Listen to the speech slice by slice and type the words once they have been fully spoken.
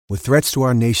With threats to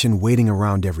our nation waiting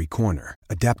around every corner,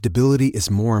 adaptability is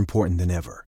more important than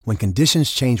ever. When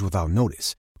conditions change without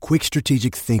notice, quick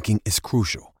strategic thinking is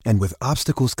crucial. And with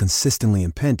obstacles consistently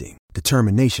impending,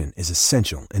 determination is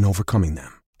essential in overcoming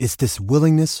them. It's this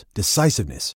willingness,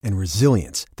 decisiveness, and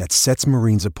resilience that sets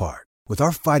Marines apart. With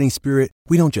our fighting spirit,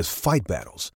 we don't just fight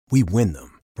battles, we win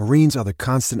them. Marines are the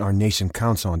constant our nation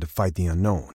counts on to fight the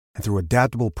unknown. And through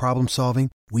adaptable problem solving,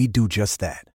 we do just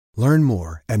that. Learn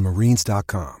more at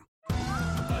marines.com.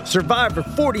 Survivor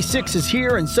 46 is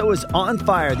here, and so is On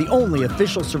Fire, the only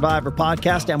official Survivor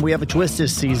podcast, and we have a twist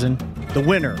this season. The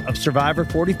winner of Survivor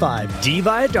 45, Dee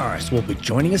Valladares, will be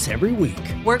joining us every week.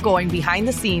 We're going behind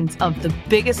the scenes of the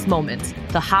biggest moments,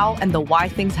 the how and the why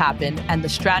things happen, and the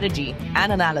strategy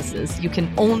and analysis you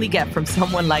can only get from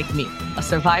someone like me, a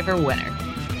Survivor winner.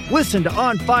 Listen to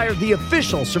On Fire, the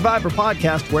official Survivor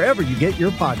podcast, wherever you get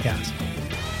your podcast.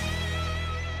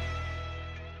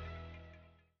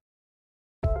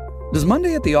 Does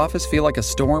Monday at the office feel like a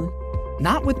storm?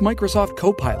 Not with Microsoft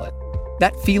Copilot.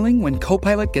 That feeling when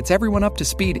Copilot gets everyone up to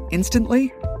speed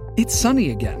instantly? It's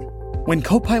sunny again. When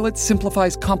Copilot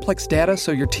simplifies complex data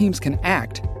so your teams can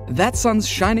act, that sun's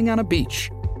shining on a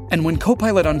beach. And when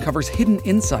Copilot uncovers hidden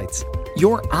insights,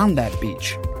 you're on that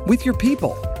beach with your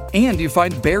people, and you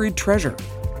find buried treasure.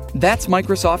 That's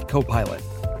Microsoft Copilot.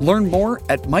 Learn more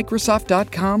at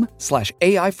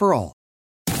Microsoft.com/AI for all.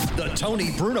 The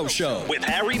Tony Bruno Show with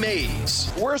Harry Mays.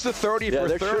 Where's the 30 for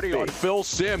 30 on Phil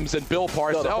Simms and Bill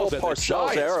Parcells? The whole and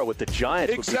Parcells era with the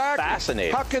Giants would be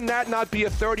fascinating. How can that not be a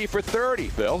 30 for 30,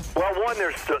 Bill? Well, one,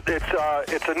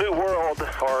 it's a new world,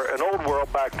 or an old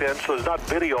world back then, so there's not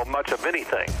video much of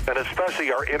anything, and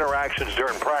especially our interactions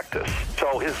during practice.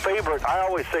 So his favorite, I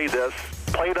always say this,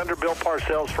 played under Bill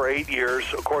Parcells for 8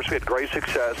 years. Of course, we had great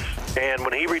success. And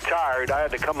when he retired, I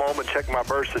had to come home and check my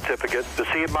birth certificate to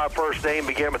see if my first name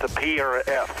began with a P or an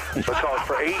F. Because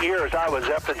for 8 years, I was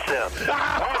F and Sims.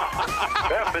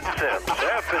 F and Sims.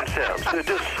 F and Sims. It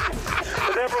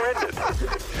never ended.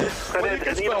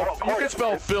 You can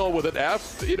spell Phil with an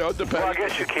F, depending. Well, I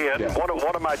guess you can. Yeah. One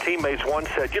of my teammates once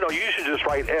said, you should just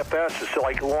write FS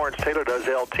like Lawrence Taylor does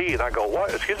LT. And I go,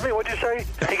 what? Excuse me, what'd you say?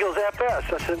 He goes, FS.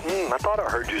 I said, I thought I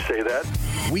heard you say that.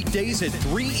 Weekdays at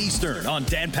 3 Eastern on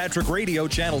Dan Patrick Radio,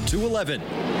 Channel 211.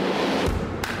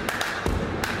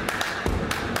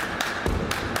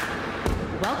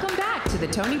 Welcome back to the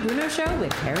Tony Bruno Show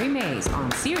with Harry Mays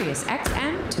on Sirius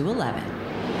XM 211.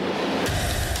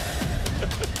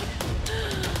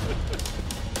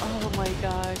 Oh my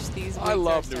gosh, these I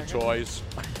love new toys.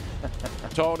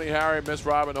 Tony, Harry, Miss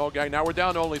Robin, the whole gang. Now we're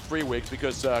down to only 3 weeks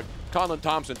because Colin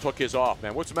Thompson took his off,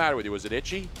 man. What's the matter with you? Was it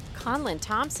itchy? Colin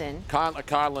Thompson?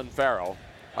 Colin Farrell.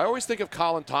 I always think of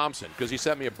Colin Thompson because he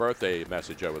sent me a birthday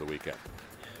message over the weekend.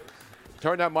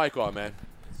 Turn that mic on, man.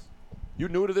 You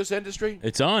new to this industry?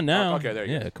 It's on now. Oh, okay, there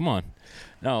you go. Yeah, come on.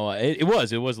 No, it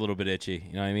was a little bit itchy.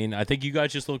 You know what I mean? I think you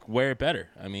guys just wear it better.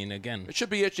 I mean, again. It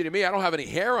should be itchy to me. I don't have any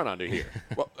hair on under here.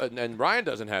 Well, and Ryan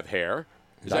doesn't have hair.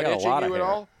 Is I that got itching a lot you of at hair.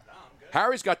 all?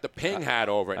 Harry's got the ping hat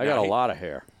over it. I got a lot of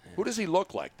hair. Who does he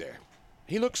look like there?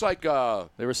 He looks like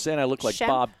they were saying I look like Shemp?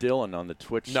 Bob Dylan on the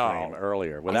Twitch stream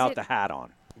earlier without the hat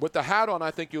on. With the hat on,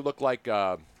 I think you look like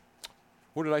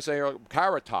who did I say?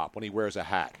 Carrot Top when he wears a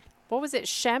hat. What was it,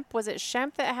 Shemp? Was it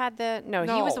Shemp that had the... No,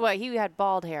 he was what? He had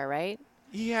bald hair, right?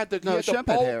 He had the Shemp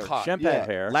bowl had hair. cut. Shemp had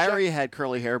hair. Larry had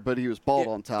curly hair, but he was bald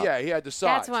on top. Yeah, he had the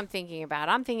sides. That's what I'm thinking about.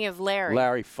 I'm thinking of Larry.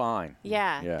 Larry Fine.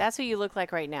 Yeah, that's who you look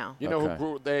like right now. You know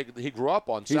who he grew up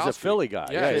on He's South a Street. Philly guy.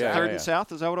 Yeah, Third and South,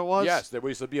 is that what it was? Yes, there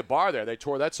used to be a bar there. They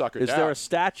tore that sucker Is down. there a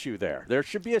statue there? There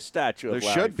should be a statue of There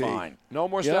Larry should be. Fine. No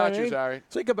more You know what I statues, mean? Harry.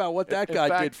 Think about what that In guy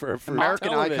fact, did for American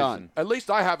television. icon. At least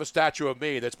I have a statue of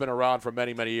me that's been around for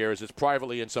many, many years. It's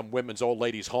privately in some women's old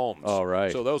ladies' homes. Oh,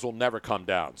 right. So those will never come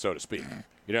down, so to speak.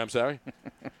 You know what I'm saying?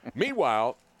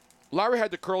 Meanwhile, Larry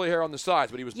had the curly hair on the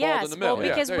sides, but he was bald in the middle. Well,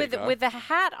 because there you go. with the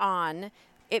hat on,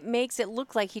 it makes it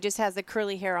look like he just has the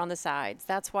curly hair on the sides.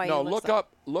 That's why. No, he looks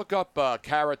look up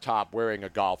Carrot Top wearing a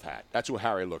golf hat. That's who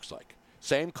Harry looks like.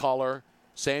 Same color,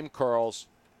 same curls.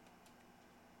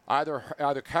 Either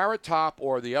Carrot Top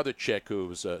or the other chick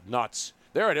who's nuts.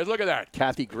 There it is. Look at that.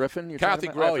 Kathy Griffin? You're Kathy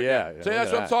talking about? Griffin. Oh, yeah. See,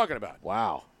 that's what I'm talking about.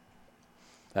 Wow.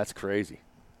 That's crazy.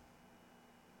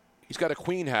 He's got a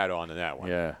queen hat on in that one.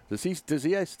 Yeah. Does he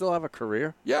still have a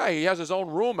career? Yeah, he has his own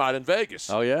room out in Vegas.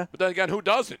 Oh, yeah? But then again, who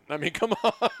doesn't? I mean, come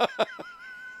on.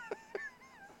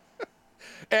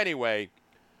 Anyway,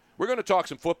 we're going to talk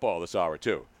some football this hour,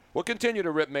 too. We'll continue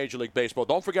to rip Major League Baseball.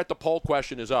 Don't forget the poll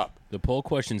question is up. The poll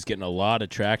question's getting a lot of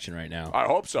traction right now. I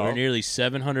hope so. We're nearly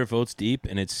 700 votes deep,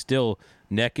 and it's still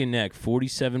neck and neck.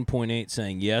 47.8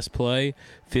 saying yes, play.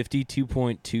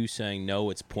 52.2 saying no,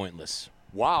 it's pointless.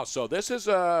 Wow, so this is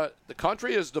the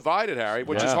country is divided, Harry,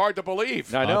 which is hard to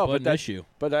believe. I know, but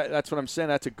that's what I'm saying.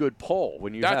 That's a good poll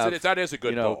when you have that is a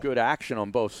good poll. Good action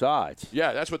on both sides.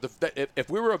 Yeah, that's what if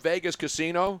we were a Vegas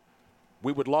casino,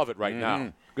 we would love it right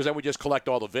now because then we just collect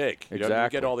all the vig. You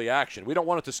get all the action. We don't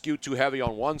want it to skew too heavy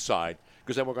on one side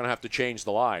because then we're going to have to change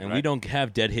the line. And we don't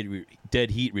have dead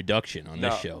heat reduction on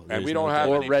this show. And we don't have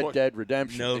or Red Dead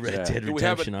Redemption. No Red Dead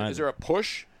Redemption either. Is there a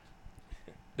push?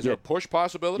 Is there a push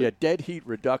possibility? Yeah, dead heat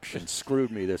reduction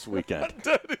screwed me this weekend.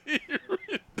 Dead heat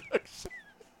reduction.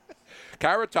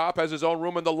 Carrot Top has his own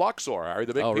room in the Luxor, Harry,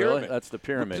 the big pyramid. Really? That's the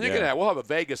pyramid. Speaking of that, we'll have a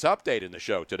Vegas update in the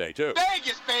show today, too.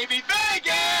 Vegas, baby,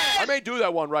 Vegas! I may do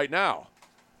that one right now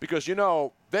because,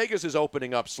 Vegas is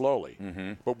opening up slowly.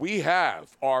 Mm-hmm. But we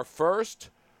have our first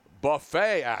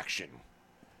buffet action.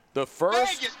 The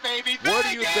first, Vegas, baby, where do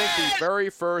you think the very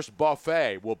first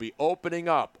buffet will be opening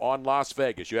up on Las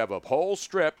Vegas? You have a whole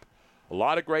strip, a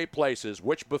lot of great places.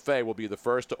 Which buffet will be the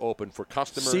first to open for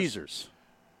customers? Caesars.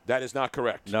 That is not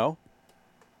correct. No?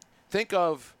 Think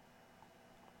of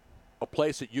a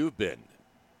place that you've been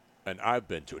and I've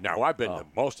been to. Now, I've been to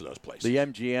most of those places. The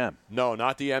MGM. No,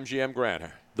 not the MGM Grand.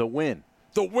 The Wynn.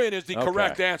 The Wynn is the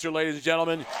correct answer, ladies and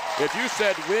gentlemen. If you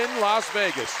said Wynn Las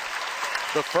Vegas,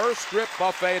 the first strip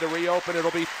buffet to reopen,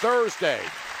 it'll be Thursday.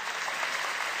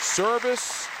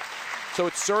 Service. So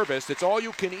it's service. It's all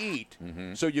you can eat.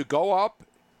 Mm-hmm. So you go up,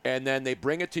 and then they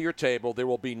bring it to your table. There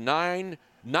will be 90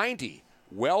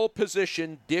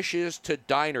 well-positioned dishes to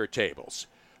diner tables.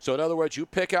 So in other words, you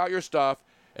pick out your stuff,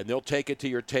 and they'll take it to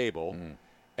your table,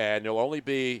 and there'll only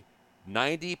be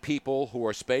 90 people who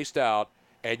are spaced out,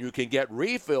 and you can get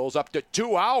refills up to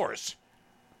 2 hours.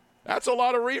 That's a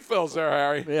lot of refills there,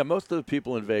 Harry. Yeah, most of the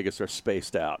people in Vegas are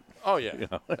spaced out. Oh, yeah.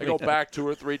 They go back 2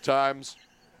 or 3 times.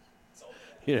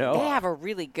 They have a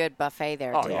really good buffet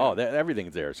there, too. Oh, everything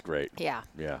there is great. Yeah.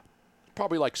 Yeah.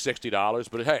 Probably like $60,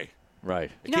 but hey.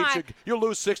 Right. You'll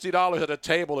lose $60 at a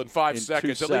table in 5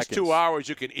 seconds. 2 At least 2 hours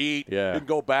you can eat. Yeah. You can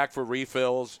go back for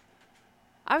refills.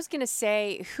 I was going to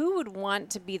say, who would want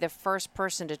to be the first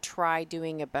person to try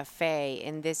doing a buffet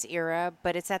in this era?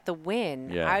 But it's at the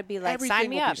Wynn. Yeah. I'd be like, Everything sign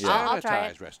me will up. be I'll try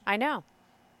it. sanitized. I know.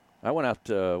 We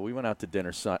went out to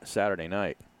dinner Saturday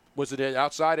night. Was it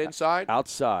outside, inside?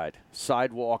 Outside.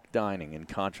 Sidewalk dining in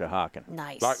Conshohocken.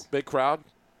 Nice. Like, big crowd?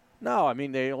 No, I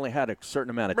mean, they only had a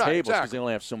certain amount of tables because they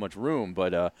only have so much room.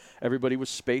 But everybody was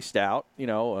spaced out.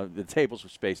 The tables were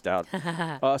spaced out.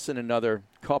 Us and another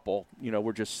couple,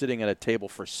 were just sitting at a table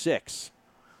for 6.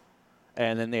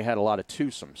 And then they had a lot of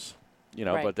twosomes,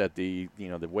 Right. but that the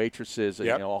waitresses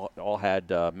all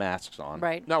had masks on.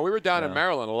 Right. No, we were down in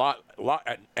Maryland a lot,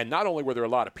 and not only were there a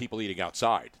lot of people eating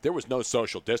outside, there was no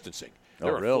social distancing.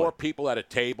 There were 4 people at a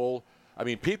table. I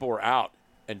mean, people were out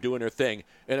and doing their thing.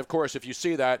 And, of course, if you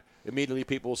see that, immediately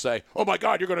people will say, oh, my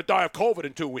God, you're going to die of COVID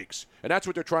in 2 weeks. And that's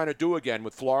what they're trying to do again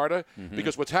with Florida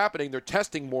because what's happening, they're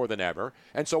testing more than ever,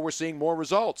 and so we're seeing more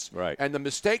results. Right. And the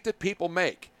mistake that people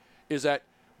make is that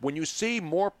when you see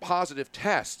more positive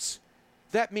tests,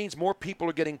 that means more people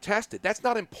are getting tested. That's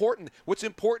not important. What's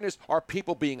important is are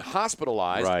people being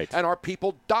hospitalized and are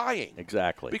people dying?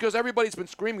 Exactly. Because everybody's been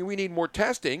screaming we need more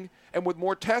testing, and with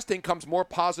more testing comes more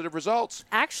positive results.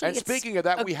 Actually, and speaking of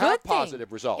that, we have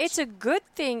positive results. It's a good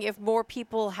thing if more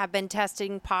people have been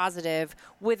testing positive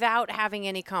without having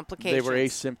any complications. They were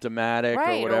asymptomatic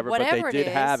or whatever, but they did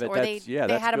have it.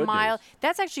 They had a mild.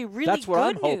 That's actually really good news. That's what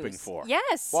I'm hoping for.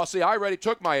 Yes. Well, see, I already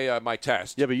took my my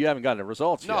test. Yeah, but you haven't gotten the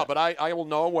results yet. No, but I will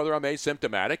know whether I'm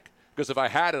asymptomatic. Because if I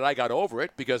had it, I got over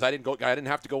it because I didn't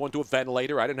have to go into a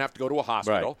ventilator. I didn't have to go to a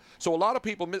hospital. Right. So a lot of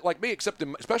people like me,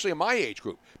 especially in my age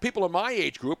group, people in my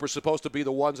age group are supposed to be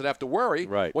the ones that have to worry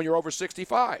when you're over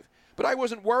 65. But I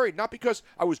wasn't worried, not because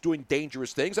I was doing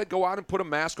dangerous things. I'd go out and put a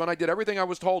mask on. I did everything I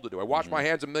was told to do. I washed my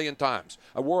hands 1,000,000 times.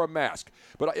 I wore a mask.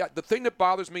 But the thing that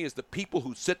bothers me is the people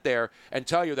who sit there and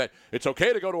tell you that it's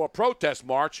okay to go to a protest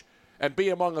march and be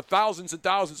among the thousands and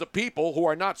thousands of people who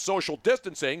are not social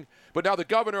distancing. But now the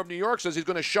governor of New York says he's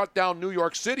going to shut down New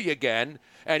York City again,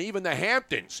 and even the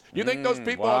Hamptons. You think those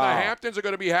people in the Hamptons are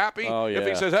going to be happy if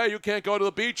he says, hey, you can't go to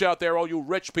the beach out there, all you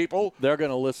rich people? They're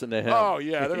going to listen to him. Oh,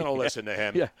 yeah, they're going to listen to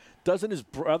him. Yeah. Doesn't his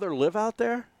brother live out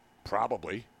there?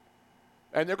 Probably.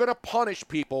 And they're going to punish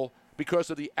people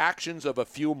because of the actions of a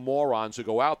few morons who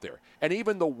go out there. And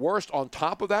even the worst on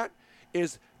top of that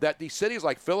is that these cities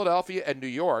like Philadelphia and New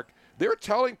York, they're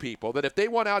telling people that if they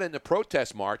went out in the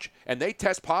protest march and they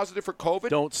test positive for COVID,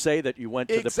 don't say that you went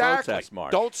to the protest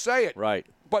march. Don't say it. Right.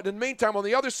 But in the meantime, on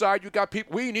the other side, you got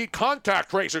people. We need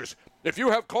contact tracers. If you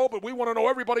have COVID, we want to know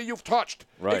everybody you've touched.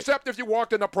 Right. Except if you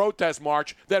walked in a protest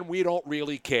march, then we don't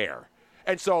really care.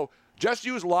 And so just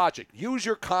use logic. Use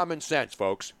your common sense,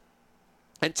 folks.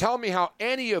 And tell me how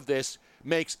any of this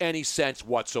makes any sense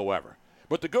whatsoever.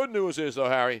 But the good news is, though,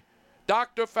 Harry,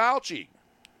 Dr. Fauci,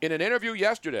 in an interview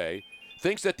yesterday,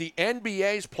 thinks that the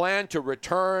NBA's plan to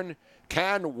return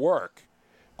can work.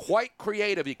 Quite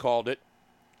creative, he called it.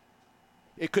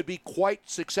 It could be quite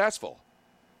successful.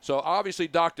 So obviously,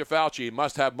 Dr. Fauci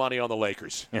must have money on the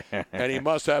Lakers, and he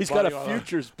must have He's money got a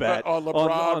futures bet on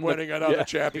LeBron on winning another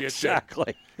championship.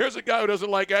 Exactly. Here's a guy who doesn't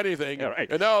like anything,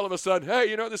 and now all of a sudden, hey,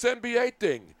 you know this NBA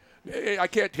thing? I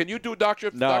can't. Can you do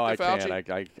Dr. No, Dr. I Fauci?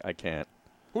 can't. I can't.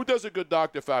 Who does a good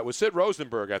Dr. Fauci? Well, Sid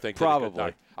Rosenberg, I think.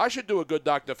 Probably. I should do a good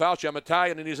Dr. Fauci. I'm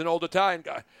Italian, and he's an old Italian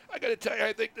guy. I got to tell you,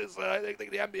 I think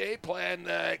the NBA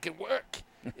plan can work.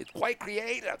 It's quite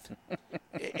creative.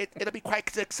 It'll be quite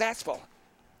successful.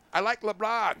 I like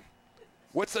LeBron.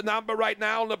 What's the number right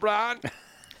now, LeBron?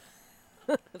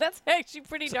 That's actually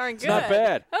pretty darn good. It's not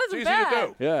bad. That It's was easy bad. to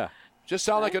do. Yeah. Just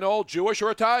sound like an old Jewish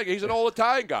or Italian guy. He's an old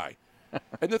Italian guy.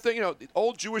 And the thing, you know,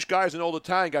 old Jewish guys and old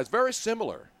Italian guys, very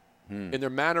similar in their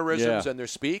mannerisms and their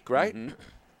speak, right? Mm-hmm.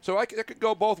 So it could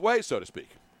go both ways, so to speak.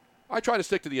 I try to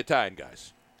stick to the Italian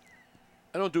guys.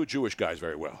 I don't do Jewish guys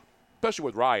very well, especially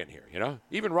with Ryan here, you know?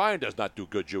 Even Ryan does not do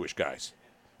good Jewish guys,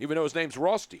 even though his name's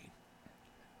Rothstein.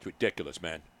 It's ridiculous,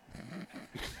 man.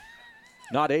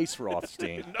 Not Ace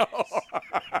Rothstein. No.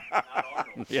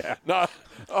 Yeah. No.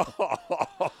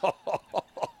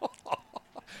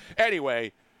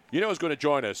 Anyway, you know who's going to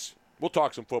join us? We'll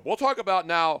talk some football. We'll talk about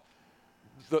now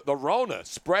the Rona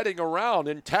spreading around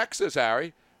in Texas,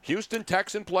 Harry. Houston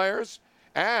Texan players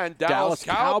and Dallas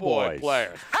Cowboy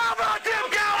players. How about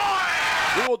them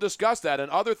Cowboys? We will discuss that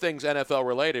and other things NFL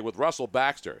related with Russell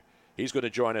Baxter. He's going to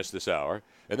join us this hour.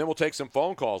 And then we'll take some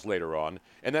phone calls later on.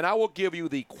 And then I will give you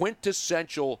the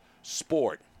quintessential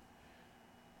sport.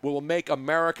 We will make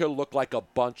America look like a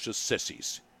bunch of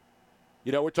sissies.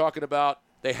 You know, we're talking about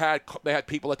they had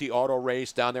people at the auto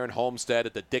race down there in Homestead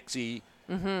at the Dixie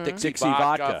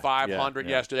Vodka 500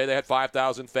 yesterday. They had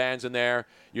 5,000 fans in there.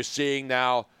 You're seeing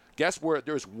now, guess where?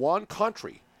 There's one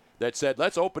country that said,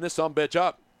 let's open this sumbitch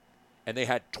up. And they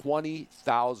had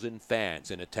 20,000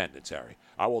 fans in attendance, Harry.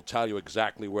 I will tell you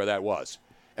exactly where that was.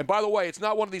 And by the way, it's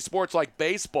not one of these sports like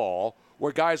baseball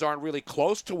where guys aren't really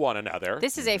close to one another.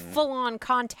 This is a full-on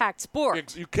contact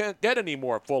sport. You can't get any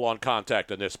more full-on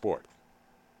contact in this sport.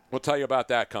 We'll tell you about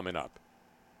that coming up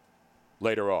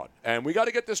later on. And we got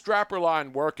to get the strapper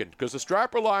line working because the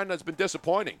strapper line has been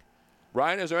disappointing.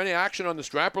 Ryan, is there any action on the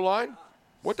strapper line?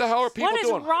 What the hell are people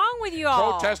doing? What is wrong with you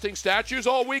all? Protesting statues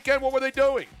all weekend? What were they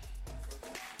doing?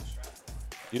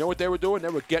 You know what they were doing? They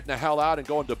were getting the hell out and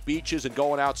going to beaches and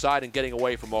going outside and getting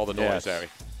away from all the noise, Harry.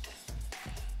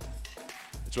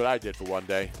 That's what I did for one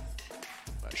day.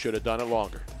 I should have done it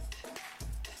longer.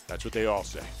 That's what they all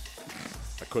say.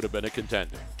 I could have been a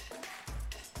contender.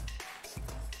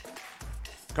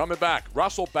 Coming back,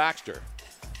 Russell Baxter.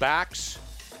 Bax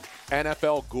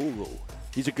NFL guru.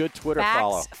 He's a good Twitter Bax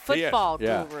follow. Football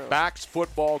guru. Bax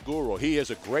football guru. He is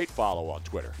a great follow on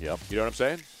Twitter. Yep. You know what I'm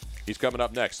saying? He's coming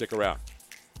up next. Stick around.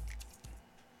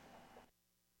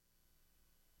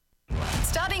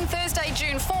 Starting Thursday,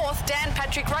 June 4th, Dan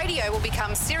Patrick Radio will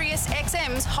become Sirius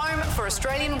XM's home for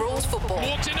Australian rules football.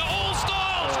 Walked into all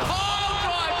styles.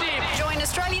 High drive in. Join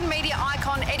Australian media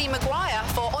icon Eddie Maguire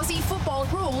for Aussie Football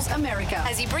Rules America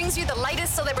as he brings you the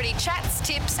latest celebrity chats,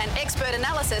 tips and expert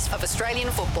analysis of Australian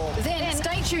football. Then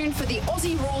stay tuned for the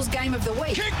Aussie Rules Game of the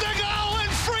Week. Kick the goal and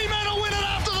Fremantle win it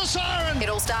after the siren. It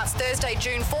all starts Thursday,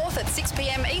 June 4th at 6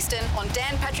 p.m. Eastern on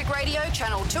Dan Patrick Radio,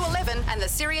 Channel 211 and the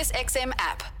Sirius XM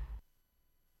app.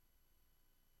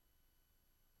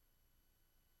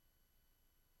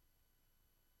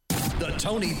 The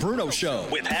Tony Bruno Show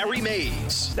with Harry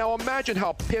Mays. Now imagine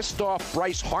how pissed off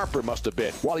Bryce Harper must have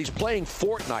been while he's playing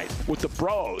Fortnite with the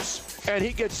bros. And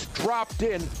he gets dropped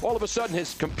in. All of a sudden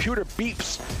his computer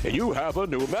beeps and you have a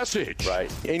new message.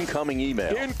 Right. Incoming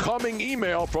email. Incoming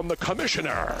email from the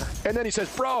commissioner. And then he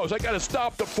says, bros, I got to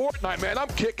stop the Fortnite, man. I'm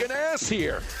kicking ass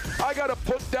here. I got to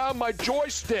put down my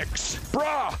joysticks.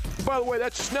 Bruh, By the way,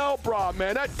 that's Snellbra,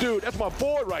 man. That dude, that's my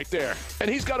boy right there. And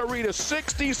he's got to read a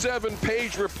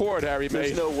 67-page report, Harry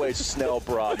Mays. There's no way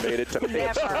Snellbra made it to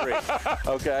page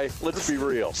 3. Okay? Let's be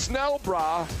real.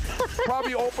 Snellbra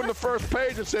probably opened the first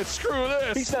page and said, screw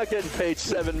this. He's not getting paid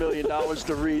 $7 million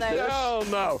to read this. Hell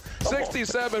no.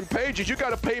 67 pages. You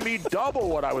got to pay me double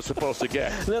what I was supposed to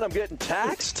get. And then I'm getting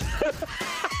taxed?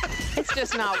 It's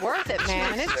just not worth it,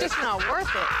 man. It's just not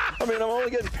worth it. I mean, I'm only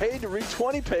getting paid to read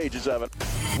 20 pages of it.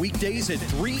 Weekdays at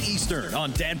 3 Eastern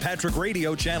on Dan Patrick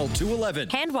Radio, Channel 211.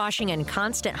 Hand washing and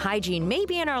constant hygiene may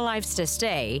be in our lives to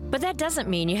stay, but that doesn't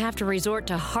mean you have to resort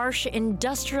to harsh,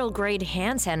 industrial-grade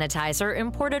hand sanitizer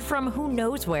imported from who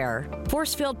knows where.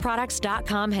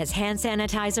 ForcefieldProducts.com has hand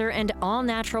sanitizer and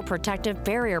all-natural protective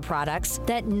barrier products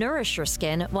that nourish your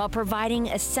skin while providing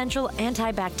essential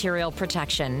antibacterial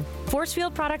protection.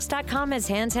 ForcefieldProducts.com has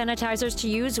hand sanitizers to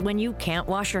use when you can't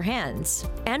wash your hands,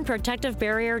 and protective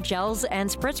barrier gels and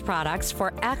spritz products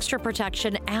for extra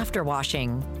protection after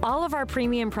washing. All of our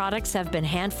premium products have been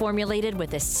hand formulated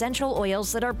with essential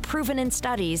oils that are proven in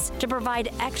studies to provide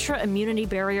extra immunity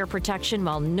barrier protection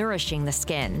while nourishing the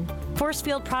skin.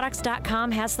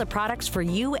 ForcefieldProducts.com has the products for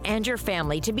you and your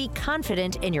family to be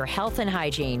confident in your health and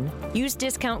hygiene. Use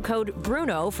discount code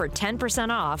BRUNO for 10%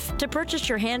 off to purchase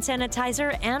your hand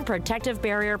sanitizer and protective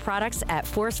barrier products at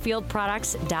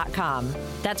ForcefieldProducts.com.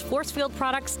 That's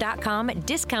ForcefieldProducts.com,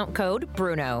 discount code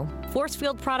BRUNO.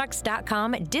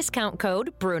 ForcefieldProducts.com, discount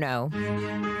code BRUNO.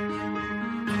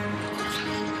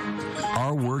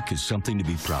 Our work is something to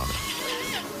be proud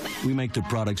of. We make the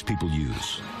products people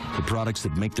use, the products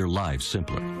that make their lives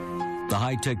simpler, the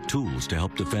high-tech tools to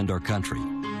help defend our country,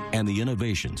 and the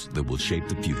innovations that will shape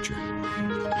the future.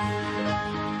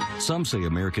 Some say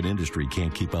American industry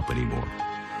can't keep up anymore.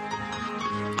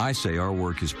 I say our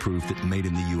work is proof that made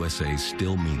in the USA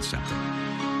still means something.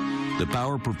 The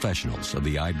power professionals of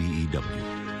the IBEW.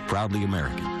 Proudly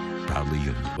American, proudly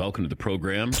union. Welcome to the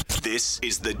program. This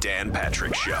is the Dan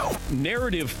Patrick Show.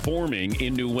 Narrative forming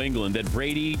in New England that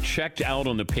Brady checked out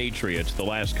on the Patriots the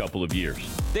last couple of years.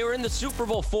 They were in the Super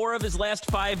Bowl 4 of his last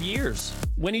 5 years.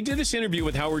 When he did this interview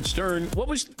with Howard Stern, what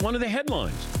was one of the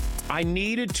headlines? I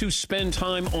needed to spend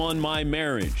time on my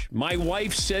marriage. My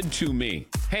wife said to me,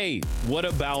 hey, what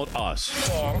about us?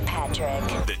 Dan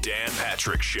Patrick. The Dan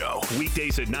Patrick Show.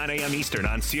 Weekdays at 9 a.m. Eastern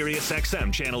on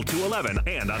SiriusXM Channel 211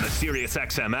 and on the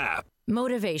SiriusXM app.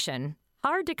 Motivation.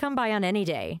 Hard to come by on any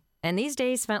day. And these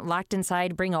days spent locked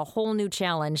inside bring a whole new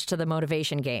challenge to the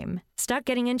motivation game. Stuck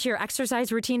getting into your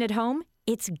exercise routine at home?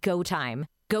 It's go time.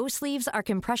 Go Sleeves are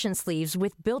compression sleeves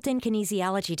with built-in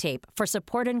kinesiology tape for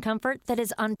support and comfort that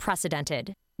is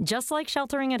unprecedented. Just like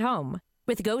sheltering at home.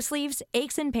 With Go Sleeves,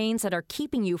 aches and pains that are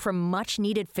keeping you from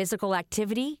much-needed physical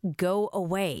activity go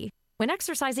away. When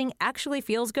exercising actually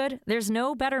feels good, there's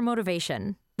no better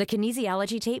motivation. The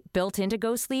kinesiology tape built into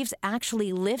Go Sleeves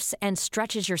actually lifts and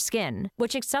stretches your skin,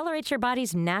 which accelerates your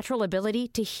body's natural ability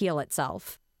to heal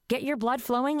itself. Get your blood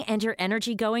flowing and your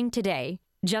energy going today.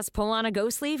 Just pull on a Go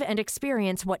Sleeve and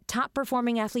experience what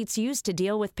top-performing athletes use to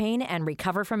deal with pain and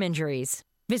recover from injuries.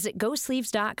 Visit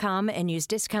GoSleeves.com and use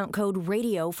discount code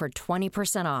RADIO for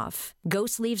 20% off.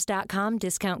 GoSleeves.com,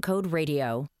 discount code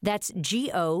RADIO. That's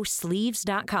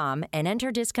GoSleeves.com and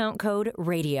enter discount code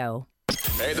RADIO.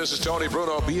 Hey, this is Tony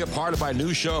Bruno. Be a part of my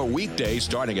new show weekdays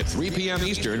starting at 3 p.m.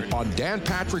 Eastern on Dan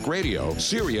Patrick Radio,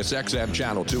 SiriusXM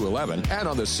Channel 211, and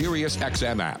on the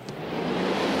SiriusXM app.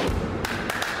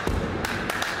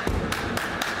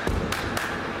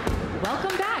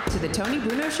 Welcome back to the Tony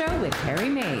Bruno Show with Harry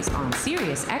Mays on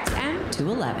Sirius XM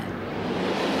 211.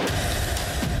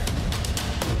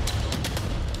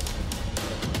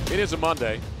 It is a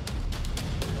Monday,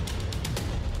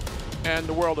 and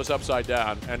the world is upside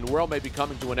down, and the world may be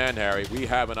coming to an end, Harry. We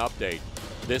have an update.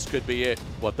 This could be it.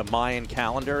 What, the Mayan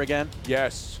calendar again?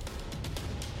 Yes.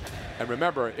 And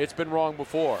remember, it's been wrong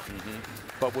before.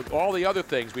 But with all the other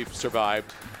things we've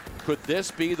survived, could this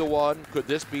be the one? Could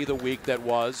this be the week that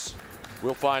was?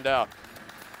 We'll find out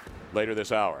later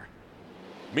this hour.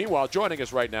 Meanwhile, joining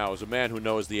us right now is a man who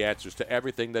knows the answers to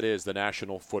everything that is the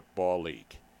National Football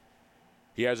League.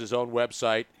 He has his own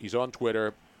website. He's on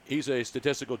Twitter. He's a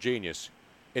statistical genius,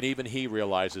 and even he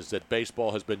realizes that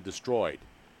baseball has been destroyed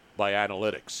by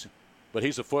analytics. But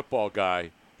he's a football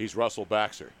guy. He's Russell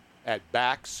Baxter at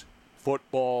Bax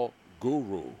Football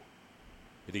Guru,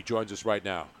 and he joins us right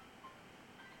now.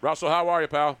 Russell, how are you,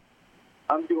 pal?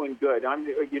 I'm doing good.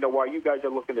 While you guys are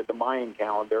looking at the Mayan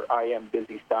calendar, I am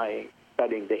busy studying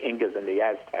the Incas and the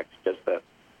Aztecs, just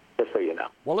so you know.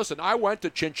 Well, listen, I went to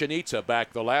Chichen Itza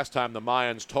back the last time the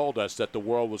Mayans told us that the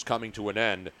world was coming to an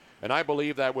end, and I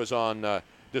believe that was on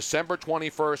December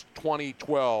 21st,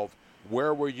 2012,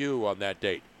 Where were you on that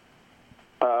date?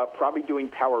 Probably doing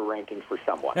power rankings for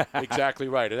someone. Exactly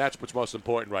right, and that's what's most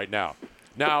important right now.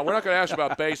 Now, we're not going to ask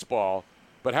about baseball,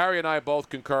 but Harry and I both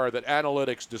concur that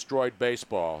analytics destroyed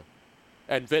baseball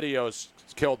and videos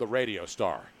killed the radio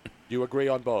star. Do you agree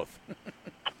on both?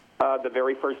 The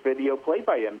very first video played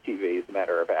by MTV, as a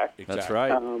matter of fact. Exactly. That's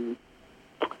right.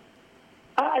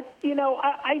 I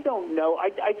don't know.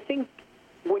 I think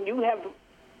when you have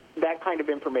that kind of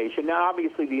information, now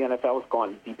obviously the NFL has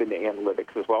gone deep into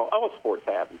analytics as well. All sports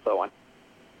have and so on.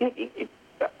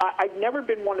 I've never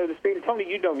been one of those people, Tony,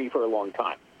 you know me for a long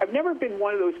time. I've never been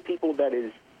one of those people that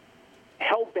is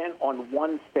hell-bent on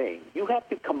one thing. You have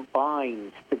to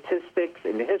combine statistics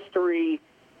and history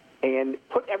and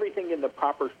put everything in the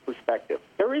proper perspective.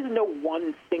 There is no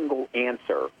one single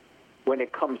answer when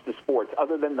it comes to sports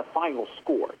other than the final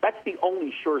score. That's the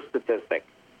only sure statistic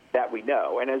that we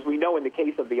know. And as we know in the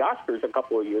case of the Oscars a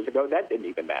couple of years ago, that didn't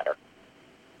even matter.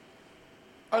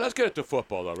 All right, let's get into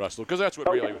football, though, Russell, because that's what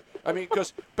really – I mean,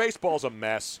 because baseball's a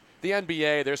mess. The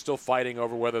NBA, they're still fighting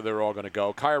over whether they're all going to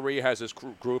go. Kyrie has his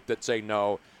group that say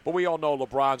no, but we all know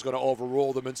LeBron's going to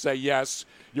overrule them and say, yes,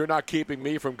 you're not keeping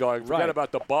me from going. Forget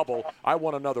about the bubble. I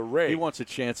want another ring. He wants a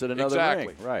chance at another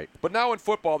ring. Right. But now in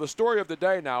football, the story of the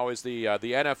day now is the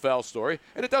NFL story,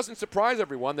 and it doesn't surprise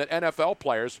everyone that NFL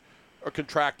players are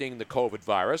contracting the COVID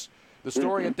virus. The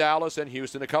story in Dallas and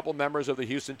Houston, a couple members of the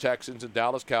Houston Texans and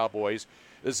Dallas Cowboys.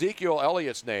 Ezekiel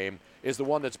Elliott's name is the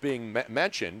one that's being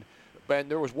mentioned. And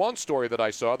there was one story that I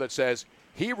saw that says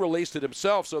he released it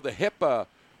himself, so the HIPAA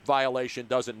violation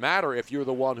doesn't matter if you're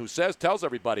the one who tells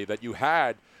everybody that you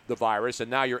had the virus and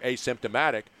now you're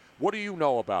asymptomatic. What do you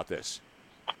know about this?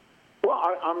 Well,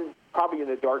 I'm probably in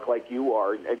the dark like you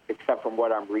are, except from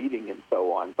what I'm reading and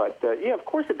so on. But, yeah, of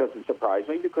course it doesn't surprise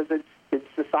me because it's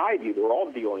society. We're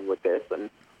all dealing with this and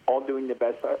all doing the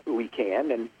best we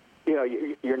can. And, you know,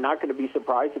 you're not going to be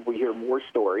surprised if we hear more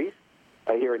stories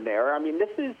here and there. I mean, this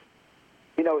is,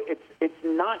 you know, it's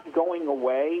not going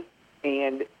away,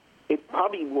 and it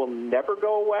probably will never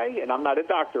go away. And I'm not a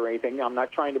doctor or anything. I'm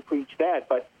not trying to preach that.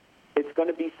 But it's going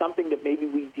to be something that maybe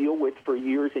we deal with for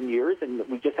years and years, and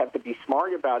we just have to be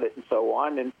smart about it and so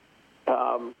on. And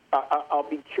I'll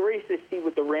be curious to see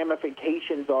what the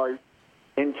ramifications are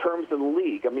in terms of the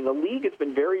league. I mean, the league has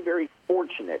been very, very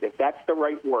fortunate, if that's the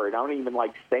right word. I don't even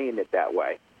like saying it that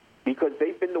way, because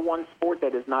they've been the one sport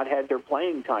that has not had their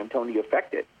playing time, Tony,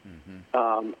 affected.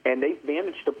 And they've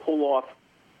managed to pull off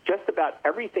just about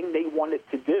everything they wanted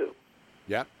to do.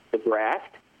 Yeah. The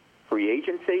draft, free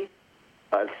agency,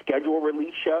 schedule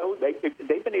release show.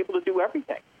 They've been able to do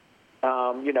everything.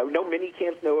 You know, no mini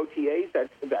camps, no OTAs.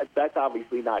 That's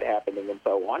obviously not happening and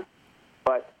so on.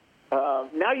 But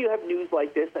now you have news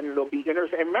like this, and it'll be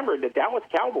interesting. And remember, the Dallas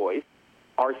Cowboys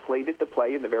are slated to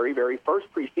play in the very, very first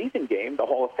preseason game, the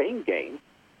Hall of Fame game,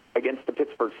 against the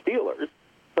Pittsburgh Steelers.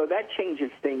 So that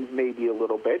changes things maybe a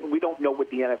little bit. We don't know what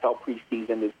the NFL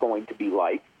preseason is going to be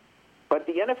like. But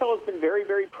the NFL has been very,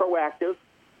 very proactive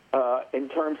in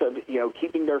terms of, you know,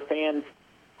 keeping their fans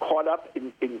caught up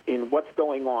in what's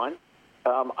going on.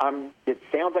 It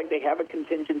sounds like they have a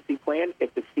contingency plan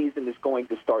if the season is going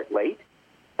to start late.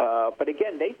 But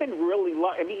again, they've been really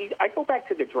I mean, I go back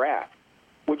to the draft,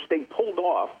 which they pulled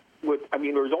off with, I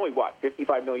mean, there was only,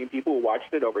 55 million people who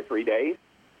watched it over 3 days.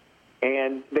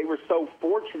 And they were so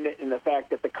fortunate in the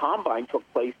fact that the combine took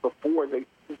place before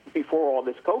all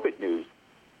this COVID news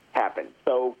happened.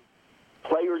 So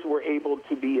players were able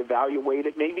to be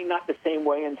evaluated, maybe not the same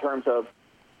way in terms of,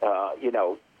 you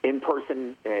know,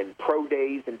 in-person and pro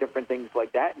days and different things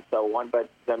like that and so on. But,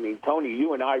 I mean, Tony,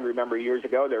 you and I remember years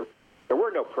ago there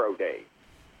were no pro days.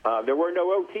 There were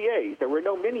no OTAs. There were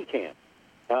no mini camps.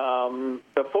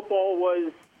 The football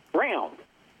was round.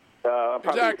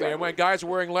 Exactly, and when guys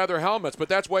were wearing leather helmets, but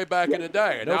that's way back in the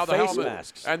day. And no now the face helmet,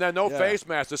 masks. And then face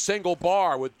masks, a single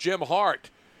bar with Jim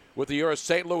Hart with the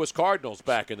St. Louis Cardinals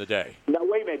back in the day. Now,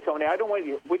 wait a minute, Tony. I don't want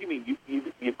you. What do you mean?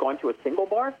 You've gone to a single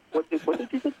bar? What did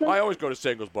you just say? I always go to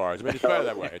singles bars. I mean, it's better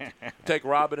that way. Take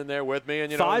Robin in there with me,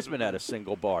 and Theismann had a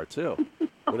single bar too.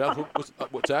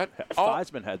 What's that?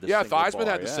 Theismann had the single bar. Theismann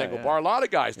had the single bar. A lot of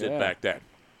guys did back then.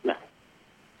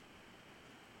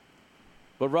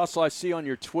 But, Russell, I see on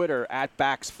your Twitter,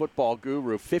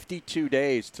 @BaxFootballGuru, 52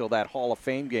 days till that Hall of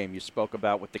Fame game you spoke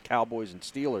about with the Cowboys and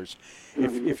Steelers.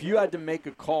 If you had to make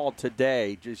a call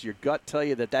today, does your gut tell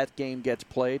you that game gets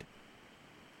played?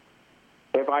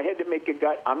 If I had to make a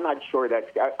gut, I'm not sure that's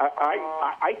 –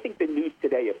 I think the news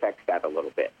today affects that a little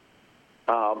bit.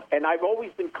 And I've always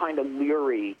been kind of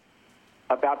leery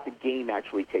about the game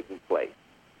actually taking place.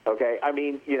 Okay, I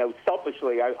mean,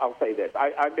 selfishly, I'll say this.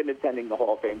 I've been attending the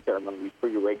Hall of Fame ceremonies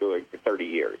pretty regularly for 30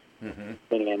 years. Mm-hmm.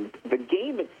 And the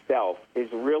game itself is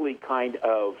really kind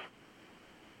of,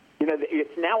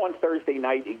 it's now on Thursday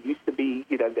night. It used to be,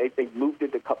 they've moved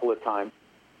it a couple of times.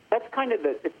 That's kind of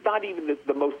it's not even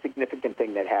the most significant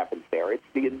thing that happens there. It's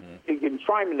the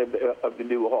enshrinement of the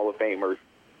new Hall of Famers.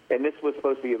 And this was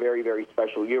supposed to be a very, very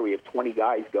special year. We have 20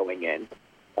 guys going in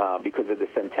because of the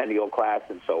centennial class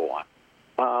and so on.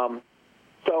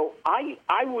 So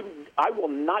I will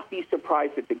not be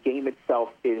surprised if the game itself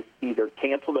is either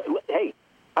canceled. Hey,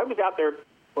 I was out there,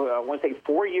 I want to say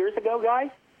 4 years ago, guys,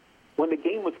 when the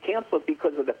game was canceled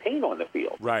because of the paint on the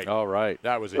field. Right. Oh, right.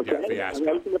 That was a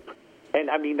fiasco. And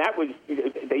I mean, that was,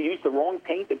 they used the wrong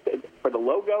paint for the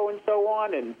logo and so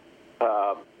on. And,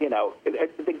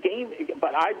 the game,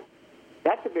 but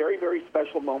that's a very, very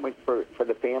special moment for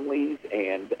the families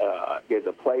and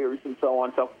the players and so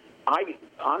on. So I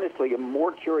honestly am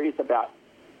more curious about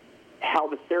how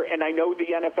and I know the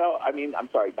NFL,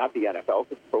 not the NFL,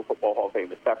 because Pro Football Hall of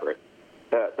Fame is separate.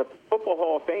 The Football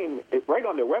Hall of Fame, right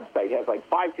on their website, has like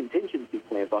 5 contingency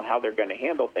plans on how they're going to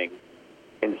handle things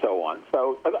and so on.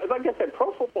 So, like I said,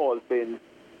 pro football has been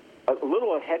a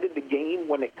little ahead of the game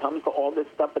when it comes to all this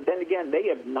stuff. But then again, they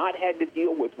have not had to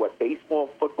deal with what baseball,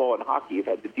 football, and hockey have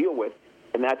had to deal with,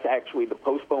 and that's actually the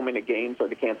postponement of games or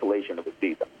the cancellation of the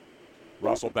season.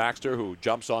 Russell Baxter, who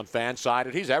jumps on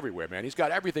fan-sided, he's everywhere, man. He's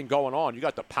got everything going on. You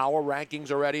got the power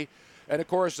rankings already. And, of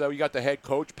course, you got the head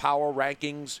coach power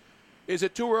rankings. Is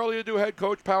it too early to do head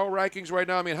coach power rankings right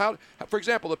now? I mean, for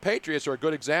example, the Patriots are a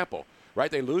good example, right?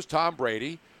 They lose Tom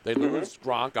Brady. They lose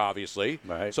Gronk, obviously.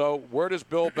 Right. So where does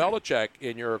Bill Belichick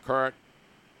in your current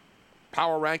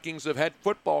power rankings of head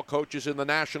football coaches in the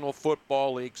National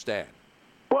Football League stand?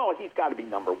 Well, he's got to be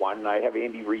number 1. I have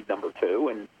Andy Reid number 2.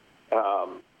 And,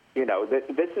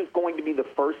 this is going to be the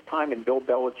first time in Bill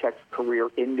Belichick's career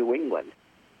in New England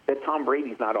that Tom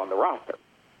Brady's not on the roster.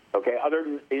 Okay, other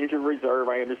than injured reserve,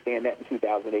 I understand that in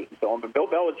 2008 and so on. But Bill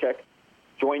Belichick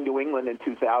joined New England in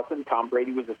 2000. Tom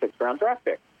Brady was a 6th-round draft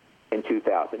pick in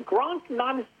 2000. Gronk,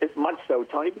 not as much so,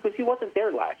 Tony, because he wasn't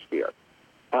there last year.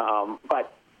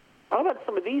 But how about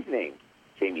some of these names?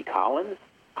 Jamie Collins,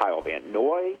 Kyle Van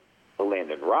Noy,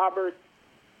 Landon Roberts,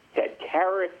 Ted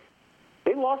Karras.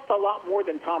 They lost a lot more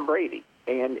than Tom Brady,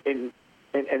 and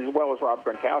as well as Rob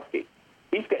Gronkowski.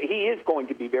 He is going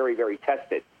to be very, very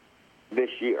tested this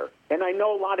year. And I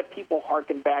know a lot of people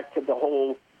harken back to the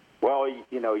whole,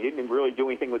 you didn't really do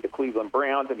anything with the Cleveland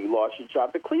Browns and he lost your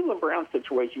job. The Cleveland Browns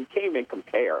situation can't even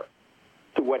compare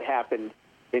to what happened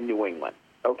in New England,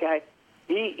 okay?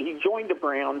 He joined the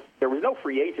Browns. There was no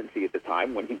free agency at the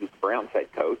time when he was the Browns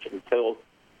head coach until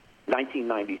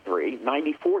 1993.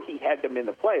 94, he had them in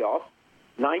the playoffs.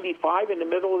 95, in the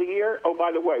middle of the year, oh,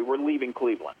 by the way, we're leaving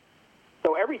Cleveland.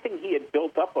 So everything he had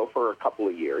built up for a couple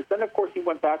of years. Then, of course, he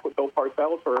went back with Bill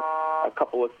Parcells for a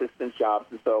couple of assistant jobs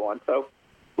and so on. So,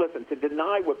 listen, to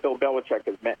deny what Bill Belichick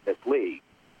has meant in this league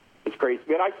is crazy.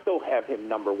 But I still have him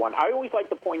number 1. I always like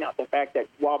to point out the fact that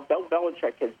while Bill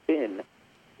Belichick has been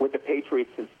with the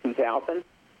Patriots since 2000,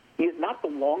 he is not the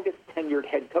longest tenured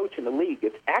head coach in the league.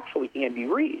 It's actually Andy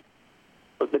Reid.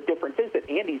 But the difference is that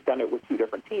Andy's done it with 2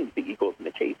 different teams, the Eagles and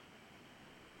the Chiefs.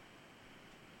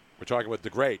 We're talking with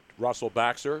the great Russell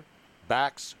Baxter,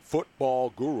 Bax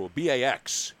Football Guru,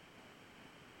 BAX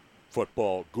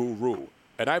Football Guru.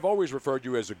 And I've always referred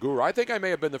you as a guru. I think I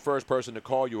may have been the first person to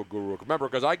call you a guru. Remember,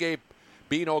 because I gave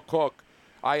Beano Cook,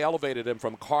 I elevated him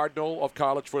from Cardinal of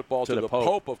college football to the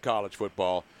Pope of college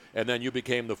football, and then you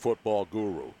became the football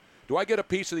guru. Do I get a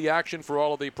piece of the action for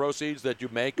all of the proceeds that you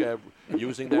make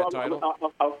using that title?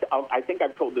 I think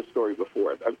I've told this story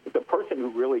before. The person who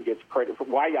really gets credit for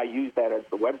why I use that as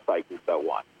the website and so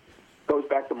on goes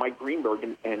back to Mike Greenberg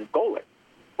and Golick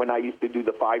when I used to do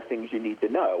the 5 things you need to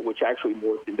know, which actually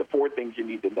morphed into 4 things you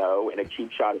need to know and a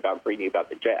cheap shot about Greeny about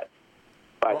the Jets.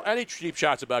 Well, any cheap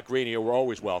shots about Greeny were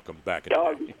always welcome back in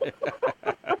the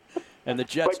day. And the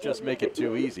Jets just make it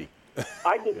too easy.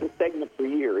 I did this segment for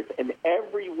years, and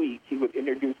every week he would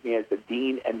introduce me as the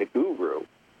dean and the guru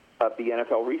of the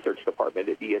NFL research department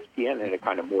at ESPN, and it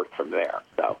kind of morphed from there.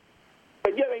 So,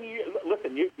 but yeah, I mean,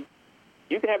 listen, you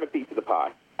can have a piece of the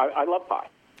pie. I love pie.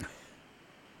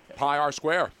 Pie R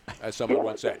square, as someone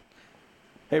once said.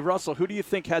 Hey, Russell, who do you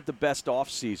think had the best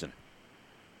offseason?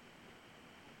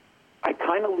 I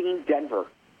kind of lean Denver.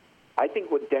 I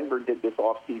think what Denver did this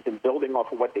offseason, building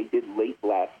off of what they did late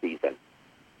last season,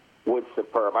 was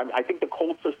superb. I think the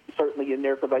Colts are certainly in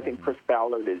there because I think Chris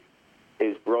Ballard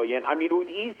is brilliant. I mean, it would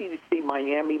be easy to see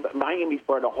Miami, but Miami's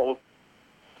brought a whole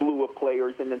slew of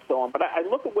players in and so on. But I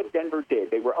look at what Denver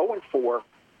did. They were 0-4.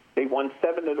 They won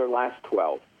 7 of their last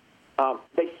 12.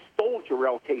 They stole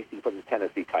Jarrell Casey from the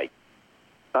Tennessee Titans.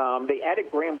 They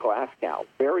added Graham Glasgow,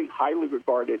 very highly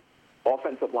regarded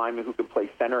offensive lineman who could play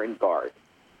center and guard.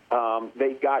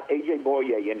 They got A.J. Boye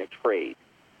in a trade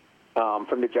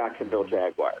from the Jacksonville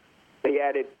Jaguars. They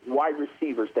added wide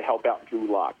receivers to help out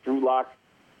Drew Lock. Drew Lock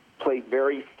played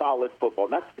very solid football,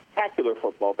 not spectacular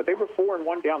football, but they were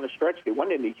 4-1 down the stretch. They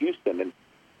went into Houston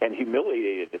and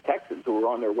humiliated the Texans, who were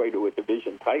on their way to a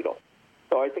division title.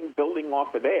 So I think building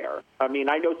off of there, I mean,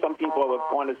 I know some people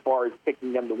have gone as far as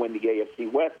picking them to win the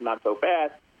AFC West, not so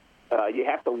fast. You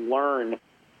have to learn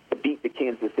to beat the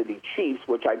Kansas City Chiefs,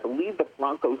 which I believe the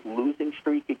Broncos' losing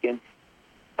streak against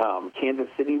Kansas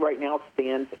City right now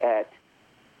stands at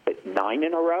 9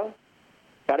 in a row.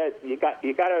 You got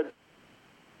to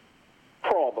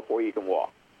crawl before you can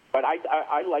walk. But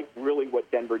I like really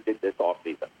what Denver did this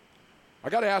offseason. I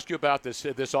got to ask you about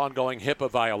this ongoing HIPAA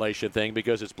violation thing,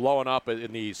 because it's blowing up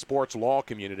in the sports law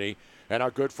community. And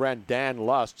our good friend Dan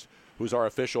Lust, who's our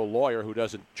official lawyer, who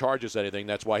doesn't charge us anything,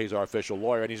 that's why he's our official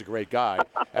lawyer, and he's a great guy,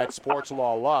 at Sports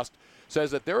Law Lust, says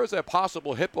that there is a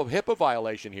possible HIPAA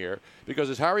violation here, because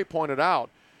as Harry pointed out,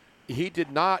 he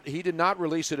did not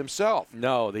release it himself.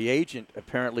 No, the agent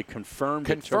apparently confirmed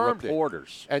it to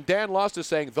reporters. And Dan Lust is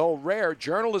saying, though rare,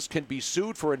 journalists can be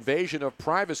sued for invasion of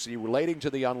privacy relating to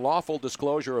the unlawful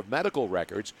disclosure of medical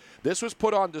records. This was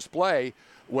put on display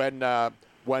when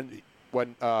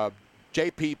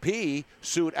JPP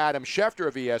sued Adam Schefter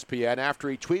of ESPN after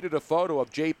he tweeted a photo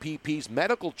of JPP's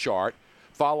medical chart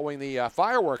following the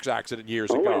fireworks accident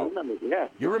years ago. I remember, yeah.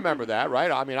 You remember that,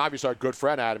 right? I mean, obviously our good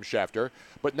friend Adam Schefter.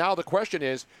 But now the question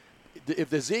is,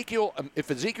 if Ezekiel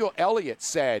Elliott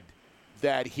said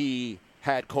that he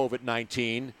had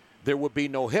COVID-19, there would be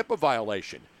no HIPAA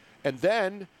violation. And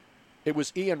then it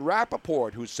was Ian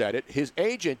Rappaport who said it. His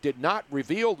agent did not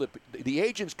reveal the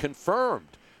agents confirmed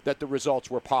that the results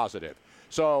were positive.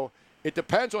 So it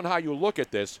depends on how you look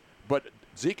at this, but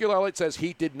Ezekiel Elliott says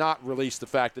he did not release the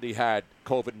fact that he had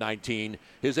COVID-19.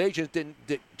 His agent didn't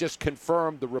just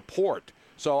confirm the report.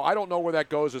 So I don't know where that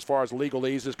goes as far as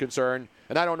legalese is concerned,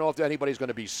 and I don't know if anybody's going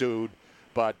to be sued,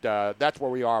 but that's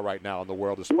where we are right now in the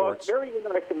world of sports. Well, it's very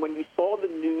interesting. When you saw the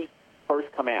news first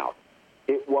come out,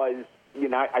 it was,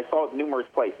 I saw it numerous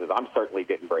places. I certainly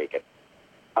didn't break it.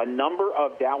 A number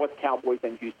of Dallas Cowboys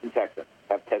and Houston Texans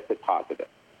have tested positive.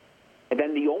 And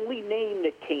then the only name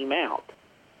that came out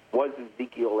was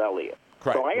Ezekiel Elliott.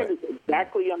 Correct. So I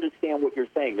exactly understand what you're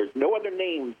saying. There's no other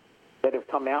names that have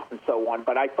come out and so on,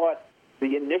 but I thought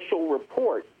the initial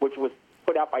report, which was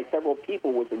put out by several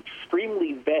people, was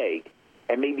extremely vague,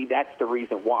 and maybe that's the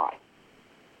reason why.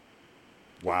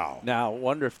 Wow. Now, I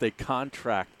wonder if they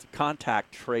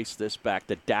contact trace this back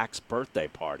to Dak's birthday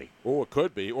party. Oh, it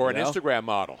could be. Or an Instagram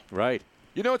model. Right.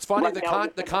 You know, it's funny,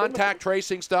 the contact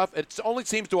tracing stuff, it only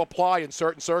seems to apply in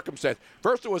certain circumstances.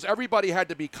 First, it was everybody had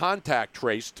to be contact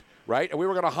traced, right? And we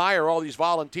were going to hire all these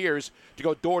volunteers to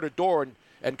go door to door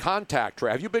and contact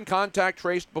trace. Have you been contact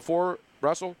traced before,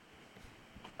 Russell?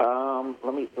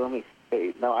 Let me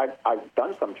see. No, I've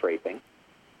done some tracing.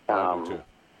 I do too.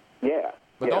 Yeah.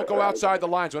 But don't go outside the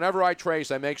lines. Whenever I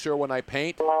trace, I make sure when I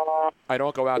paint, I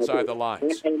don't go outside the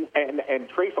lines. And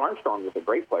Trace Armstrong was a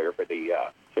great player for the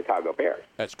Chicago Bears.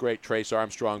 That's great. Trace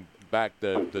Armstrong back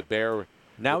the Bear.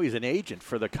 Now he's an agent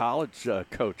for the college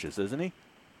coaches, isn't he?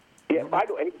 Yeah, by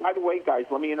the way, guys,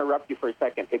 let me interrupt you for a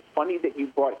second. It's funny that you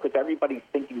brought, because everybody's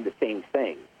thinking the same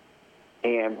thing.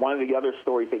 And one of the other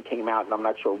stories that came out, and I'm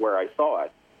not sure where I saw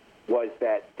it, was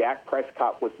that Dak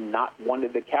Prescott was not one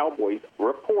of the Cowboys,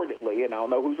 reportedly, and I don't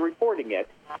know who's reporting it,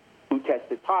 who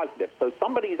tested positive. So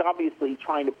somebody's obviously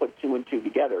trying to put two and two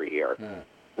together here,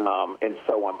 and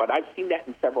so on. But I've seen that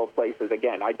in several places.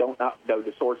 Again, I don't know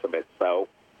the source of it, so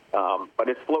but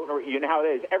it's floating around. You know how it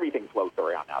is. Everything floats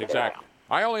around out there. Exactly.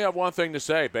 I only have one thing to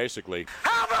say, basically.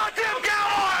 How about them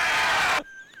Cowboys?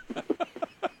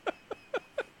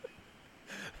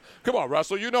 Come on,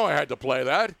 Russell. You know I had to play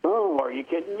that. Oh, are you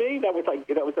kidding me? That was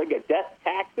like a death,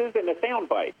 taxes, and a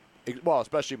soundbite. Well,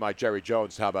 especially my Jerry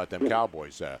Jones. How about them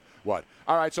Cowboys? What?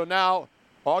 All right. So now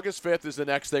August 5th is the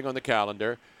next thing on the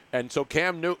calendar, and so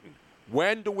Cam Newton.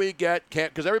 When do we get Cam?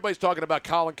 Because everybody's talking about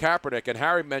Colin Kaepernick, and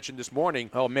Harry mentioned this morning.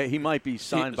 Oh, man, he might be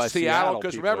signed by Seattle.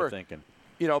 Because remember,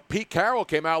 Pete Carroll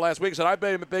came out last week and said, "I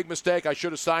made a big mistake. I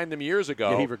should have signed him years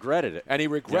ago." Yeah, he regretted it, and he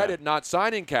regretted not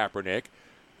signing Kaepernick.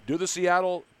 Do the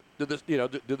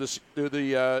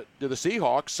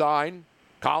Seahawks sign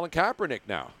Colin Kaepernick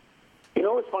now? You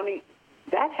know what's funny?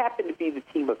 That happened to be the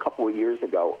team a couple of years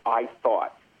ago, I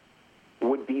thought,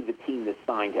 would be the team that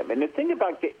signed him. And the thing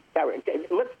about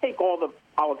let's take all the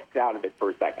politics out of it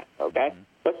for a second, okay?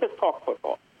 Let's just talk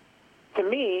football. to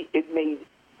me, it made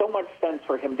so much sense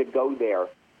for him to go there,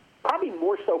 probably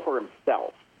more so for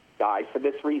himself, guys, for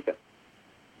this reason.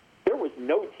 There was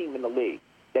no team in the league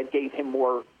that gave him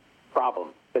more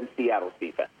problems than Seattle's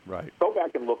defense. Right. Go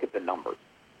back and look at the numbers.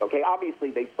 Okay,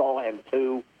 obviously they saw him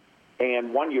 2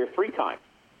 and 1 year 3 times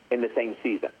in the same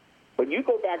season. But you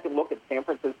go back and look at San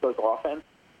Francisco's offense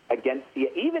against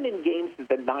even in games that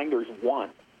the Niners won,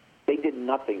 they did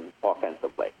nothing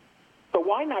offensively. So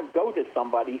why not go to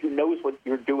somebody who knows what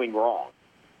you're doing wrong?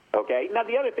 Okay. Now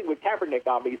the other thing with Kaepernick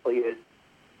obviously is,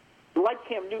 like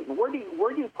Cam Newton, where do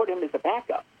you put him as a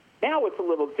backup? Now it's a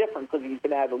little different because he's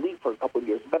been out of the league for a couple of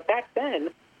years. But back then,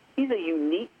 he's a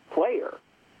unique player.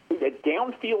 He's a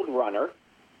downfield runner.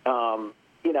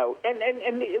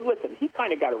 And listen, he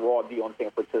kind of got a raw deal in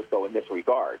San Francisco in this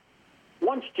regard.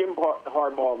 Once Jim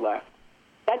Harbaugh left,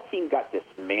 that team got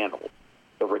dismantled.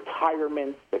 The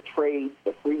retirements, the trades,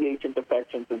 the free agent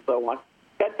defections, and so on.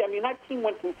 That team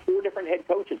went through 4 different head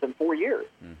coaches in 4 years.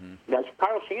 Mm-hmm. Now,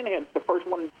 Kyle Shanahan's the first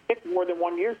one to stick more than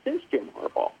 1 year since Jim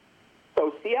Harbaugh.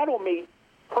 So Seattle made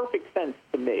perfect sense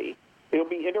to me. It'll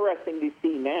be interesting to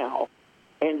see now.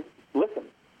 And listen,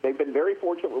 they've been very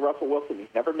fortunate with Russell Wilson.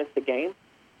 He's never missed a game.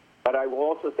 But I will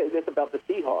also say this about the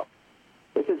Seahawks.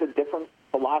 This is a different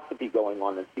philosophy going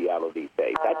on in Seattle these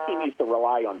days. That team used to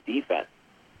rely on defense.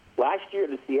 Last year,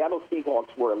 the Seattle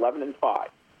Seahawks were 11-5.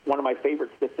 One of my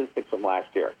favorite statistics from last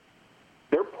year.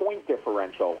 Their point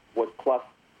differential was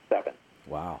 +7.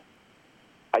 Wow.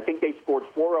 I think they scored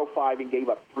 405 and gave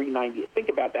up 390. Think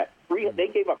about that. They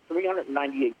gave up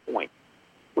 398 points,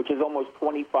 which is almost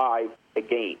 25 a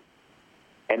game.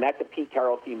 And that's a Pete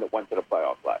Carroll team that went to the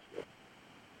playoffs last year.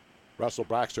 Russell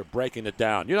Baxter breaking it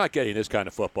down. You're not getting this kind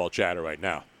of football chatter right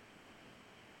now.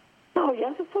 No,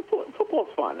 yes, football's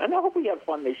fun. And I hope we have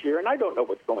fun this year. And I don't know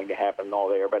what's going to happen and all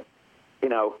there. But,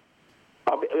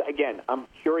 again, I'm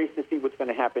curious to see what's going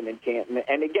to happen in Canton.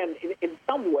 And, again, in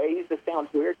some ways, this sounds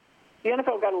weird. The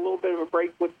NFL got a little bit of a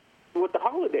break with the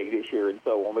holiday this year and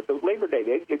so on, with the Labor Day.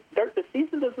 The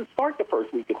season doesn't start the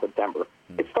first week of September.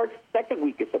 It starts the second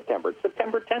week of September.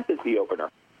 September 10th is the opener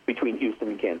between Houston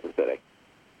and Kansas City.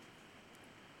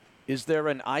 Is there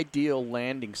an ideal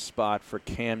landing spot for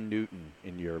Cam Newton,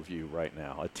 in your view, right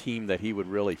now? A team that he would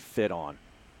really fit on?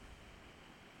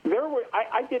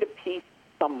 I did a piece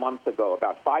some months ago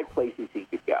about 5 places he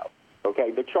could go.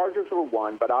 Okay, the Chargers were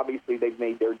one, but obviously they've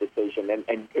made their decision,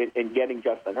 and getting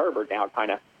Justin Herbert now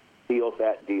kind of seals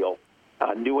that deal.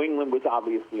 New England was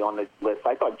obviously on the list.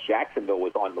 I thought Jacksonville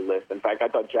was on the list. In fact, I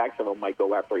thought Jacksonville might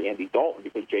go after Andy Dalton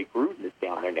because Jay Gruden is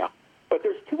down there now. But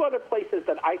there's 2 other places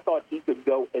that I thought he could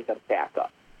go as a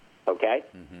backup, okay?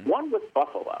 Mm-hmm. One was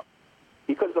Buffalo,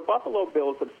 because the Buffalo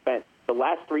Bills have spent the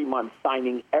last 3 months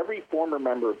signing every former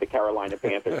member of the Carolina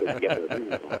Panthers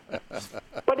together.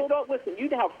 But listen, you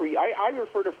know how I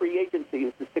refer to free agency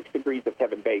as the 6 degrees of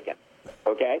Kevin Bacon,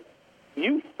 okay?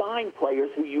 You sign players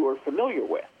who you are familiar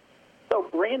with. So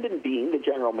Brandon Beane, the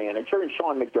general manager, and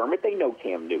Sean McDermott, they know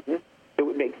Cam Newton. It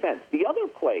would make sense. The other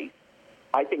place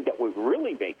I think that would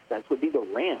really make sense would be the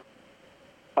Rams.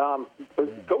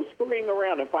 Go scurrying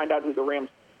around and find out who the Rams'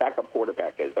 backup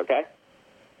quarterback is, okay?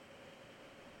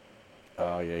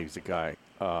 Oh, yeah, he's a guy.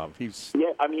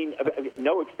 Yeah, I mean,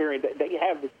 no experience. They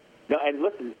have no, and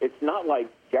listen, it's not like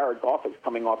Jared Goff is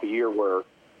coming off a year where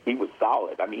he was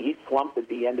solid. I mean, he slumped at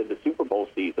the end of the Super Bowl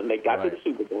season. They got to the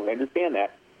Super Bowl. I understand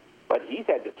that. But he's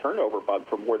had the turnover bug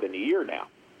for more than a year now.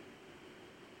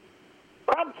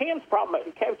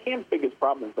 Cam's biggest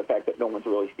problem is the fact that no one's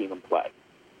really seen him play,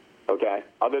 okay,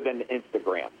 other than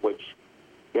Instagram, which,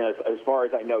 as far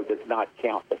as I know, does not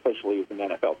count officially as an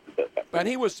NFL statistic. And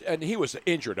he was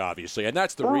injured, obviously, and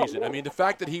that's the reason. I mean, the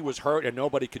fact that he was hurt and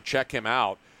nobody could check him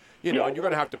out, and you're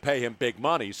going to have to pay him big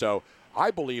money. So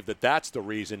I believe that that's the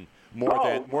reason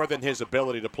more than his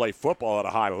ability to play football at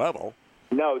a high level.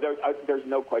 No, there's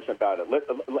no question about it.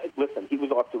 Listen, he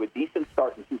was off to a decent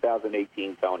start in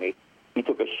 2018, Tony. He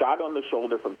took a shot on the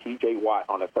shoulder from T.J. Watt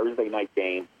on a Thursday night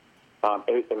game.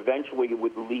 Eventually, it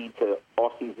would lead to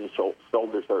off-season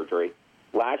shoulder surgery.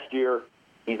 Last year,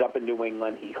 he's up in New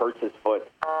England. He hurts his foot.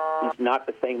 He's not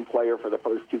the same player for the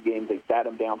first 2 games. They sat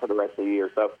him down for the rest of the year.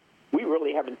 So we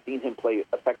really haven't seen him play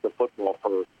effective football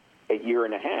for a year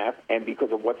and a half. And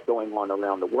because of what's going on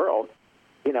around the world,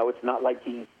 it's not like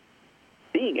he's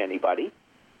seeing anybody.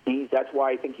 That's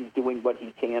why I think he's doing what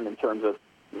he can in terms of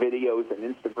videos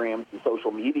and Instagrams and social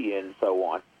media and so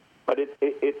on. But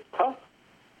it's tough.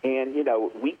 And,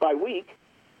 week by week,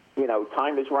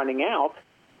 time is running out.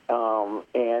 And,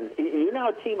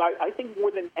 a team, I think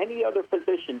more than any other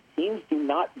position, teams do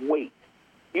not wait.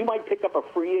 You might pick up a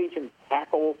free agent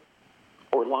tackle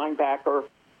or linebacker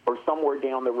or or somewhere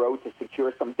down the road to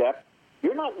secure some depth.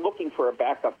 You're not looking for a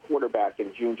backup quarterback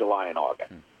in June, July, and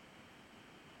August.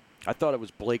 I thought it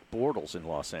was Blake Bortles in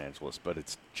Los Angeles, but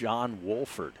it's John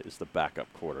Wolford is the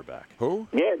backup quarterback. Who?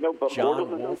 Yeah, no, but John Bortles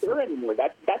isn't Wolford. there anymore.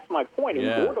 That's my point. I mean,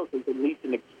 Bortles is at least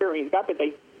an experienced guy, but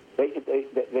they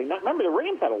not, remember the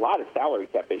Rams had a lot of salary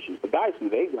cap issues. The guys who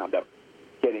they wound up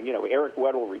getting, Eric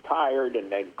Weddle retired,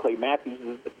 and then Clay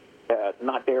Matthews is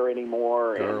not there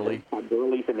anymore. Gurley. And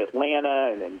Gurley's in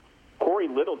Atlanta, and then Corey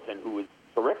Littleton, who was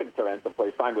terrific defensive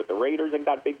player, signed with the Raiders and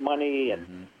got big money,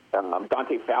 and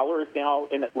Dante Fowler is now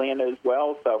in Atlanta as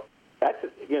well. So that's,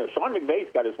 Sean McVay's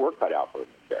got his work cut out for him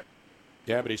this year.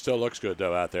 Yeah, but he still looks good,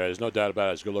 though, out there. There's no doubt about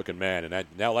it. He's a good-looking man. And in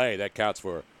L.A., that counts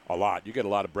for a lot. You get a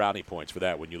lot of brownie points for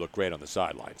that when you look great on the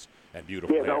sidelines and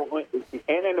beautiful hair. And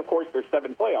then, of course, there's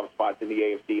 7 playoff spots in the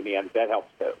AFC in the end. That helps,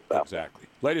 too. So. Exactly.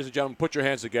 Ladies and gentlemen, put your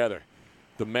hands together.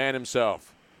 The man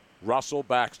himself, Russell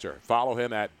Baxter. Follow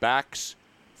him at Bax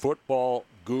Football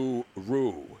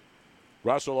Guru.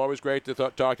 Russell, always great to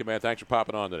talk to you, man. Thanks for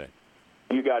popping on today.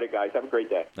 You got it, guys. Have a great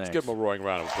day. Let's give him a roaring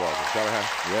round of applause. Go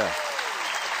ahead. Yeah.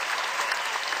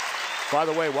 By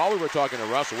the way, while we were talking to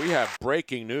Russell, we have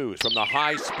breaking news from the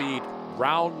high-speed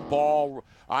round ball.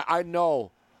 I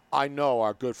know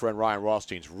our good friend Ryan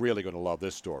Rothstein's really going to love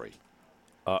this story.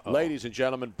 Ladies and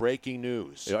gentlemen, breaking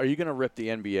news. Are you going to rip the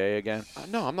NBA again?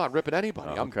 No, I'm not ripping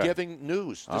anybody. I'm giving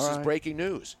news. This is breaking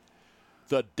news.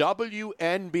 The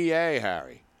WNBA,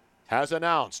 Harry, has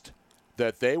announced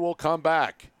that they will come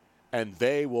back and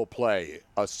they will play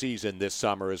a season this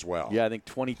summer as well. Yeah, I think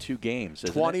 22 games.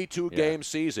 22-game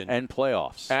season. And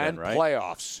playoffs. And then, right?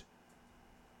 playoffs.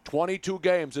 22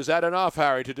 games. Is that enough,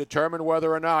 Harry, to determine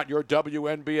whether or not your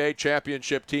WNBA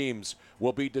championship teams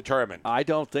will be determined? I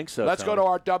don't think so. Let's go to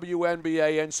our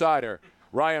WNBA insider,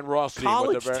 Ryan Rothstein.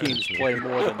 College teams play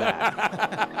more than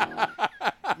that.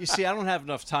 You see, I don't have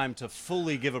enough time to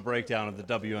fully give a breakdown of the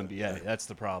WNBA. That's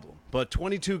the problem. But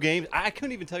 22 games, I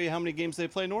couldn't even tell you how many games they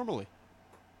play normally.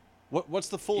 What's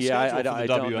the full schedule for the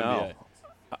WNBA?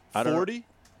 Don't know. 40?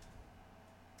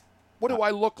 What do I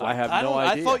look like? I have no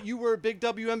idea. I thought you were a big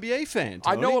WNBA fan,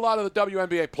 Tony. I know a lot of the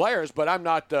WNBA players, but I'm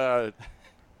not.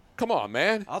 Come on,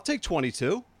 man. I'll take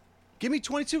 22. Give me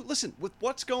 22. Listen, with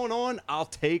what's going on, I'll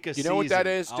take a season. You know what that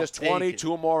is? Just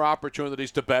 22 more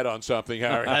opportunities to bet on something,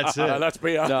 Harry. That's it. Let's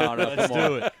be honest. No, let's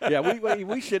do it. Yeah,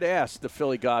 we should ask the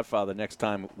Philly Godfather next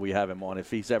time we have him on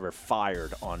if he's ever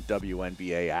fired on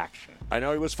WNBA action. I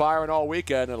know he was firing all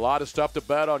weekend, and a lot of stuff to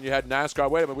bet on. You had NASCAR.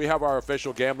 Wait a minute. We have our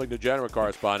official gambling degenerate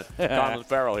correspondent, Colin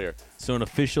Farrell, here. So an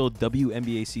official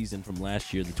WNBA season from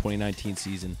last year, the 2019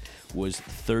 season, was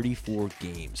 34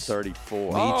 games.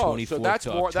 34. May 24th so that's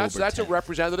to more. October That's a 10th.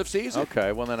 representative season.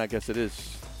 Okay, well then I guess it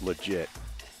is legit.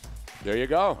 There you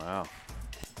go. Wow.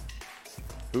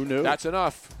 Who knew? That's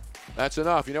enough. That's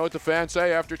enough. You know what the fans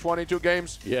say after 22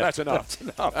 games? Yeah, that's enough. That's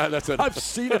enough. That's enough. I've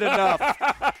seen it enough.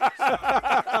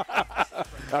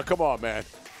 Now, come on, man.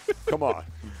 Come on.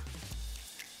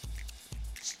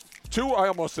 I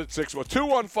almost said 6.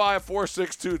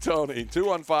 215-462-TONY.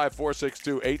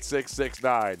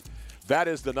 215-462-8669. That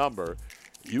is the number.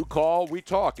 You call, we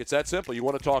talk. It's that simple. You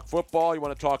want to talk football, you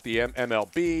want to talk the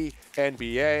MLB,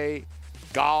 NBA,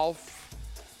 golf.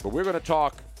 But we're going to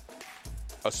talk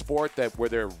a sport where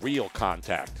there's real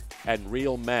contact and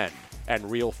real men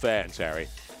and real fans, Harry.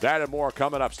 That and more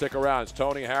coming up. Stick around. It's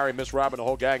Tony, Harry, Miss Robin, the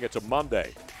whole gang. It's a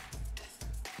Monday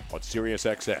on Sirius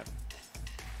XM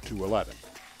 211.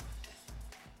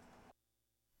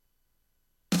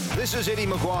 This is Eddie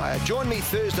Maguire. Join me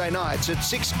Thursday nights at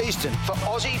 6 Eastern for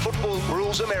Aussie Football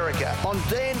Rules America on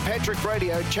Dan Patrick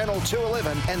Radio, Channel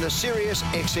 211 and the Sirius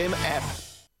XM app.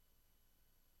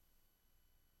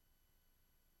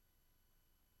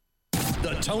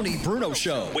 The Tony Bruno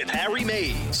Show with Harry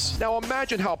Mays. Now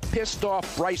imagine how pissed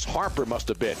off Bryce Harper must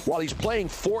have been while he's playing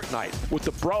Fortnite with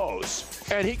the bros.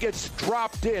 And he gets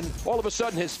dropped in. All of a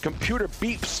sudden, his computer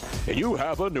beeps, and you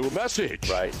have a new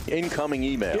message. Right. Incoming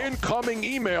email. Incoming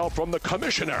email from the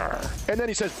commissioner. And then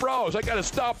he says, bros, I got to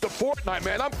stop the Fortnite,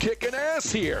 man. I'm kicking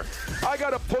ass here. I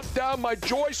got to put down my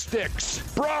joysticks.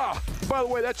 Brah. By the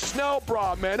way, that's Snell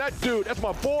Bra, man. That dude, that's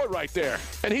my boy right there.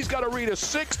 And he's got to read a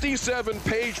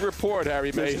 67-page report,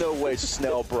 Harry Mays. There's no way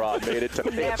Snell Bra made it to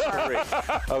page 3.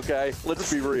 Okay?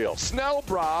 Let's be real. Snell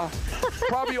Bra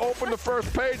probably opened the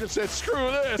first page and said,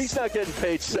 screw this. He's not getting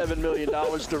paid $7 million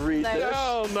to read this.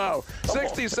 Hell no.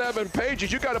 67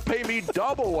 pages. You got to pay me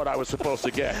double what I was supposed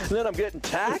to get. And then I'm getting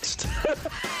taxed?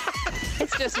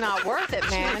 It's just not worth it,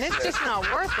 man. It's just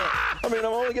not worth it. I mean,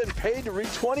 I'm only getting paid to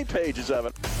read 20 pages of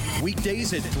it.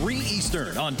 Weekdays at 3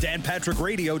 Eastern on Dan Patrick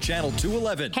Radio, Channel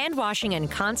 211. Hand washing and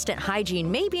constant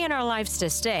hygiene may be in our lives to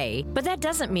stay, but that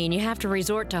doesn't mean you have to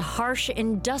resort to harsh,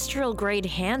 industrial-grade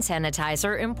hand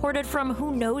sanitizer imported from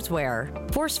who knows where.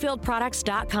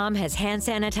 ForcefieldProducts.com has hand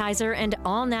sanitizer and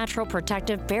all-natural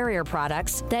protective barrier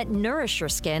products that nourish your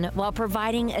skin while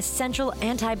providing essential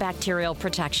antibacterial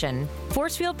protection.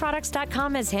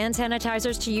 ForcefieldProducts.com has hand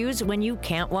sanitizers to use when you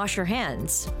can't wash your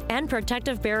hands, and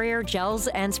protective barrier gels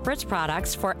and spritz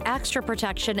products for extra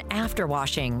protection after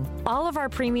washing. All of our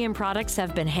premium products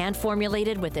have been hand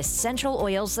formulated with essential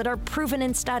oils that are proven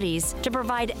in studies to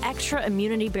provide extra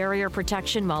immunity barrier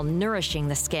protection while nourishing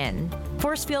the skin.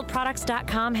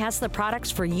 ForcefieldProducts.com has the products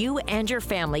for you and your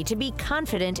family to be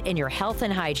confident in your health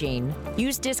and hygiene.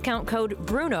 Use discount code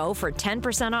BRUNO for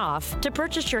 10% off to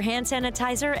purchase your hand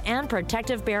sanitizer and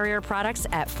protective barrier products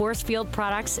at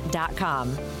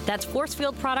ForcefieldProducts.com. That's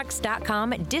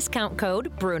ForcefieldProducts.com, discount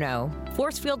code BRUNO.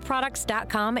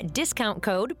 ForcefieldProducts.com, discount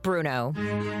code BRUNO.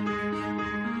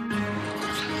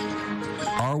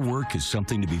 Our work is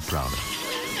something to be proud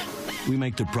of. We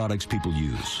make the products people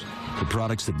use, the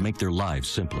products that make their lives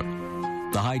simpler,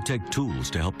 the high-tech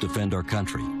tools to help defend our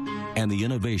country, and the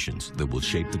innovations that will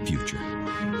shape the future.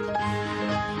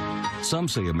 Some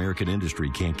say American industry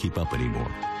can't keep up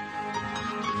anymore.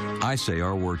 I say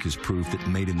our work is proof that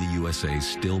made in the USA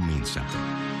still means something.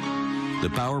 The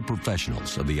power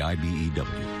professionals of the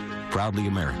IBEW. Proudly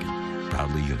American,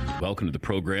 proudly union. Welcome to the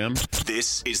program.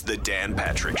 This is the Dan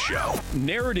Patrick Show.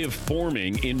 Narrative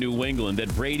forming in New England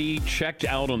that Brady checked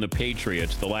out on the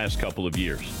Patriots the last couple of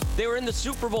years. They were in the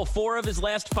Super Bowl 4 of his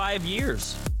last 5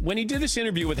 years. When he did this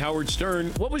interview with Howard Stern,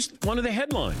 what was one of the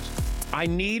headlines? I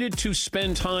needed to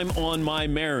spend time on my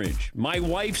marriage. My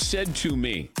wife said to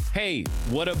me, hey,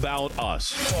 what about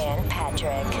us? Dan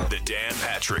Patrick. The Dan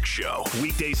Patrick Show.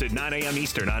 Weekdays at 9 a.m.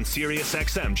 Eastern on Sirius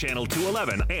XM Channel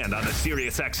 211 and on the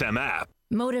Sirius XM app.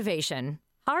 Motivation.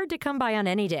 Hard to come by on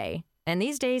any day. And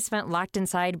these days spent locked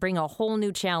inside bring a whole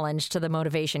new challenge to the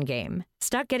motivation game.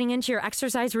 Stuck getting into your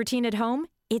exercise routine at home?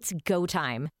 It's go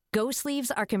time. Go Sleeves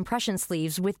are compression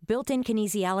sleeves with built-in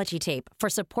kinesiology tape for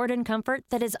support and comfort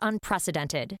that is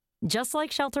unprecedented. Just like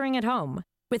sheltering at home.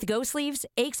 With Go Sleeves,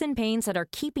 aches and pains that are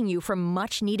keeping you from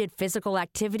much-needed physical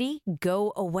activity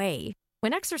go away.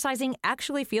 When exercising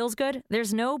actually feels good,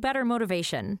 there's no better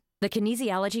motivation. The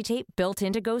kinesiology tape built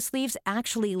into Go Sleeves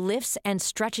actually lifts and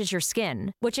stretches your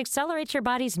skin, which accelerates your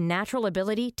body's natural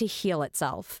ability to heal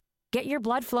itself. Get your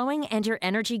blood flowing and your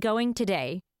energy going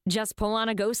today. Just pull on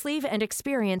a Go Sleeve and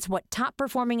experience what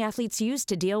top-performing athletes use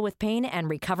to deal with pain and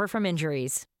recover from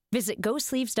injuries. Visit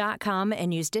GoSleeves.com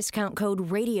and use discount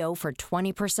code RADIO for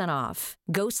 20% off.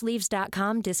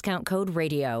 GoSleeves.com, discount code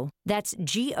RADIO. That's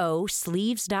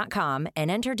GoSleeves.com and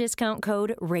enter discount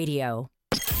code RADIO.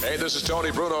 Hey, this is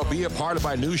Tony Bruno. Be a part of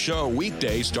my new show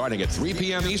weekdays starting at 3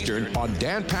 p.m. Eastern on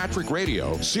Dan Patrick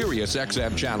Radio, Sirius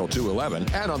XM Channel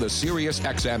 211, and on the Sirius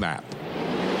XM app.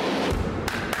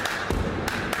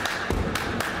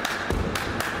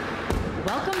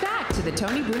 Welcome back to the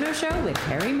Tony Bruno Show with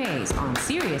Harry Mays on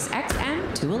Sirius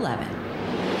XM 211.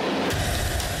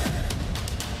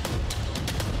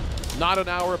 Not an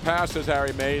hour passes,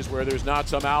 Harry Mays, where there's not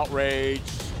some outrage,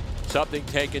 something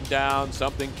taken down,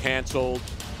 something canceled.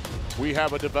 We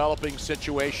have a developing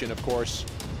situation, of course.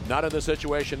 Not in the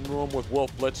Situation Room with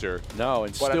Wolf Blitzer. No,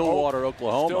 in Stillwater,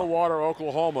 Oklahoma. Stillwater,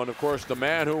 Oklahoma. And, of course, the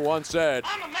man who once said,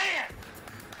 I'm a man.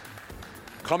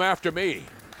 Come after me.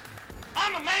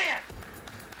 I'm a man.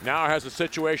 Now has a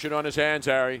situation on his hands,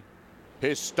 Harry.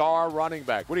 His star running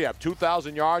back. What do you have,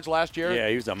 2,000 yards last year? Yeah,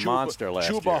 he was a monster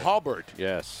last year. Chuba Hubbard.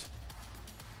 Yes.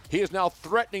 He is now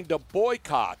threatening to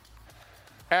boycott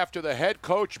after the head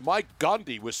coach, Mike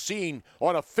Gundy, was seen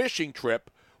on a fishing trip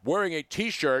wearing a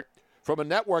T-shirt from a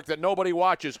network that nobody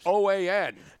watches,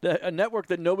 OAN. A network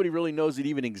that nobody really knows it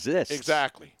even exists.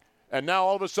 Exactly. And now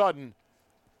all of a sudden,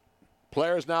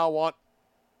 players now want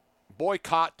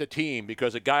boycott the team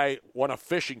because a guy on a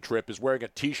fishing trip is wearing a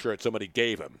T-shirt somebody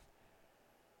gave him.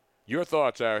 Your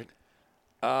thoughts, Eric?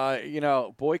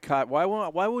 Boycott. Why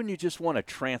wouldn't you just want to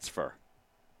transfer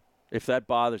if that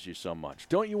bothers you so much?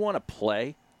 Don't you want to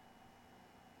play?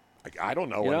 I don't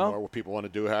know anymore what people want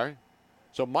to do, Harry.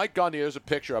 So Mike Gundy, there's a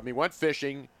picture of him. He went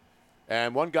fishing,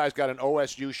 and one guy's got an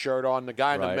OSU shirt on. The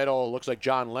guy in the middle looks like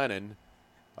John Lennon.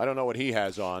 I don't know what he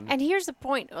has on. And here's the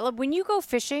point. When you go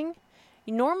fishing,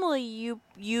 normally you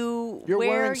You're wear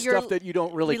wearing stuff that you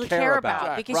don't really care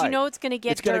about. because right. you know it's going to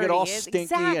get It's going to dirty. get all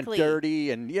stinky and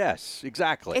dirty, and yes,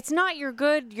 exactly. It's not your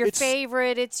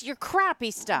favorite. It's your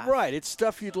crappy stuff. Right. It's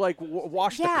stuff you'd like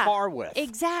wash the car with.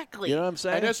 Exactly. You know what I'm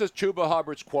saying? And this is Chuba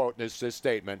Hubbard's quote in his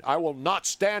statement. I will not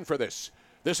stand for this.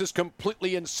 This is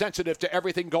completely insensitive to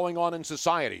everything going on in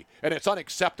society, and it's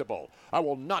unacceptable. I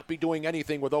will not be doing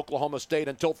anything with Oklahoma State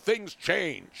until things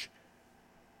change.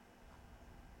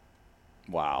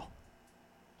 Wow.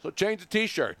 So change the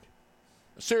T-shirt.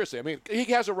 Seriously, I mean, he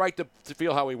has a right to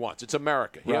feel how he wants. It's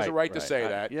America. He has a right to say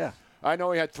that. Yeah. I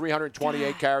know he had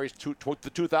 328 carries,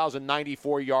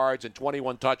 2,094 yards, and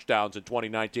 21 touchdowns in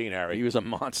 2019, Harry. He was a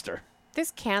monster.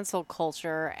 This cancel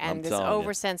culture and this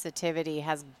oversensitivity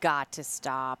has got to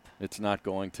stop. It's not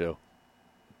going to.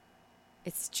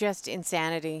 It's just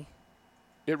insanity.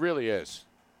 It really is.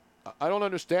 I don't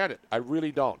understand it. I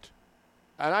really don't.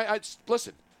 And I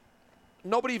listen,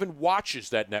 nobody even watches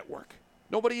that network.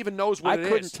 Nobody even knows what it is. I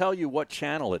couldn't tell you what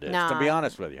channel it is, to be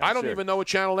honest with you. I don't even know what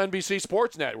channel NBC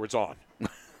Sports Network's on.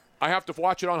 I have to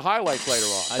watch it on highlights later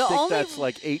on. I think that's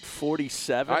like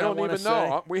 8:47. I don't even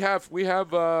know. We have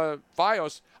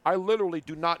Fios. I literally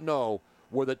do not know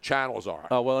where the channels are.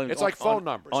 Oh well, it's like phone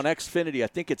numbers on Xfinity. I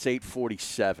think it's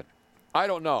 8:47. I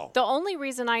don't know. The only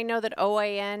reason I know that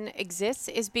OAN exists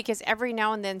is because every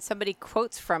now and then somebody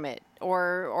quotes from it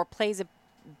or plays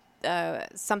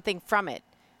something from it.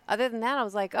 Other than that, I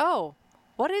was like, oh.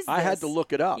 What is this? I had to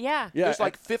look it up. Yeah. There's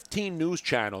like 15 news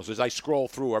channels as I scroll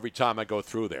through every time I go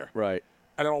through there. Right.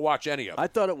 I don't watch any of them. I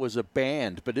thought it was a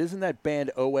band, but isn't that band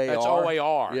OAR? That's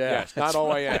OAR. Yeah. Yes, not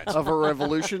OAN. Of a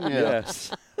revolution, yeah.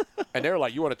 Yes. And they're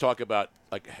like, you want to talk about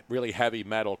like really heavy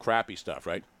metal, crappy stuff,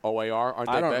 right? OAR,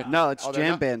 aren't they? I don't know. No, it's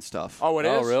jam band stuff. Oh, it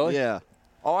is? Oh, really? Yeah.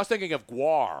 Oh, I was thinking of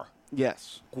GWAR.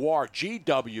 Yes. GWAR,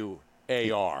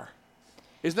 GWAR.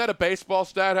 Isn't that a baseball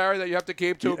stat, Harry, that you have to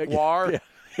keep to? GWAR? Yeah.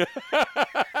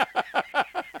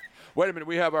 Wait a minute.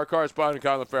 We have our correspondent,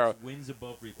 Colin Farrell. Wins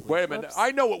above replay. Wait a minute.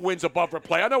 I know what wins above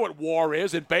replay. I know what WAR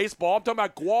is in baseball. I'm talking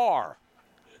about GWAR.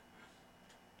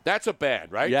 That's a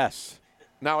band, right? Yes.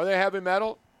 Now, are they heavy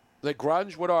metal? Are they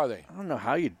grunge? What are they? I don't know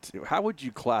how would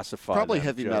you classify Probably them,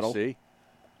 heavy Josie? metal.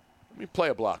 Let me play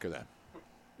a block of that.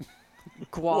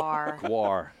 GWAR.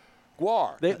 GWAR.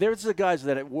 GWAR. There's the guys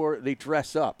that they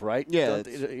dress up, right? Yeah.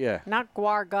 Yeah. Not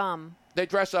GWAR gum. They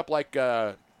dress up like,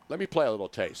 let me play a little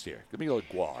taste here. Give me a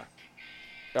little GWAR.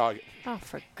 Oh,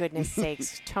 for goodness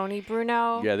sakes. Tony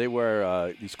Bruno. Yeah, they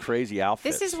wear these crazy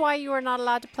outfits. This is why you are not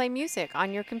allowed to play music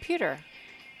on your computer.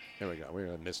 There we go. We're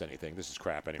going to miss anything. This is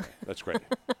crap anyway. That's great.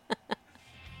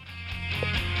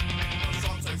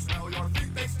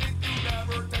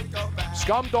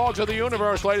 Scum dogs of the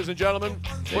universe, ladies and gentlemen.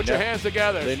 Put your hands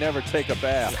together. They never take a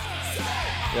bath.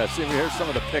 Yeah, see, here's some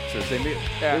of the pictures.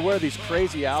 They wear these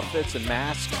crazy outfits and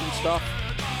masks and stuff.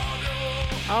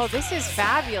 Oh, this is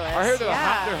fabulous. I hear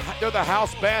they're the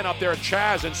house band up there at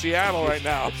Chaz in Seattle right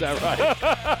now. Is that right?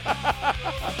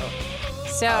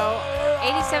 So,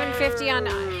 8750 on.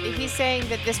 He's saying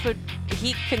that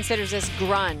he considers this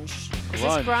grunge. Is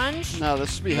this grunge? No,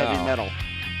 this would be heavy metal.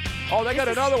 Oh, they got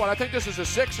another one. I think this is a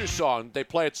Sixers song. They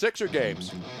play at Sixer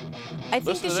games. I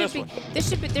think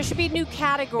there should be a new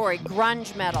category,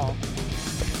 grunge metal.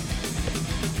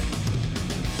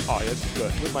 Oh, yeah, this is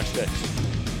good. With my sticks.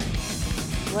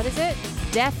 What is it?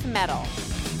 Death metal.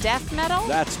 Death metal?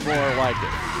 That's more like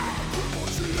it.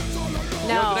 No.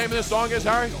 You know what the name of this song is,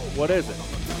 Harry? What is it?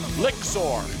 Lick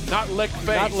sore, not lick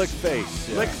face. Not lick face.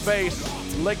 Yeah. Lick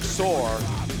face, lick sore.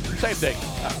 Same thing.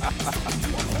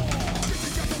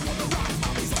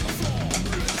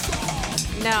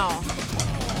 No.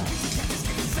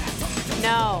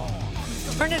 No.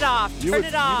 Turn it off. Turn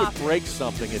it off. You would break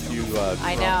something if you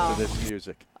I know. to this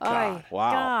music. God.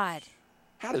 Wow. God.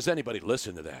 How does anybody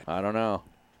listen to that? I don't know.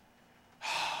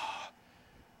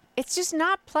 It's just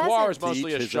not pleasant. War is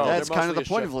mostly a show. That's kind of the They're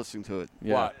point mostly of listening to it.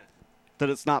 Yeah. What? That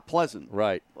it's not pleasant.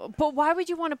 Right. But why would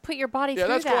you want to put your body through that?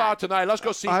 Yeah, let's go out tonight. Let's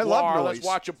go see I love War. noise. Let's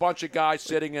watch a bunch of guys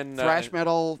sitting in Thrash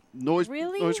metal, noise.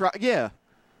 Really? Noise rock. Yeah.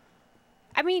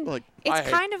 I mean, Like, it's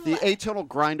kind of the atonal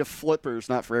grind of Flipper is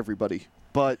not for everybody,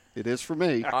 but it is for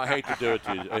me. I hate to do it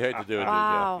to you. I hate to do it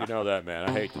Wow. to you. You know that, man.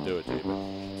 I hate to do it to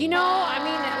you. You know, I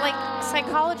mean, like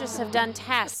psychologists have done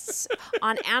tests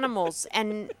on animals,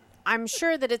 and I'm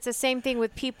sure that it's the same thing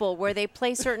with people where they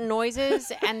play certain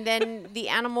noises and then the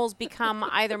animals become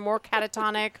either more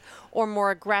catatonic or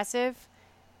more aggressive.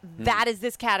 That is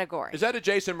this category. Is that a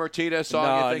Jason Murtita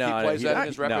song? You think he plays that in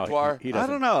his repertoire? He I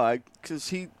don't know, because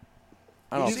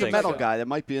He's a metal guy that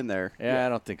might be in there. Yeah, I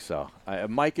don't think so.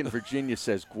 Mike in Virginia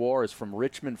says Gwar is from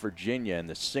Richmond, Virginia, and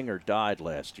the singer died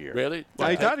last year. Really?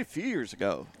 He died a few years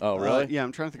ago. Oh, really? Yeah,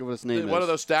 I'm trying to think of what his name is. One of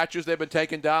those statues they've been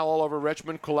taking down all over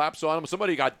Richmond collapsed on him.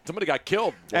 Somebody got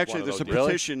killed. Actually, there's a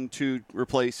petition to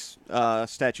replace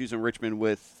statues in Richmond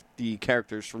with the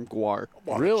characters from Gwar.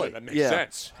 Well, really? That makes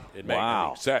sense. It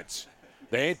makes sense.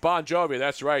 They ain't Bon Jovi.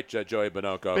 That's right, Joey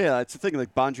Bonocco. Yeah, it's the thing.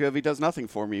 Like Bon Jovi does nothing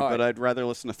for me, but I'd rather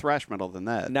listen to thrash metal than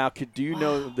that. Now, do you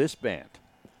know this band?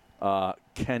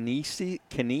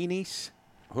 Caninis?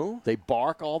 Who? They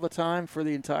bark all the time for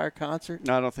the entire concert?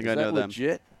 No, I don't think I know them.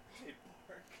 Legit?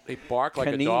 They bark like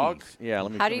a dog? Yeah,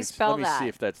 let me How do you spell that? Let me see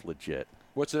if that's legit.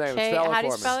 What's the name? How do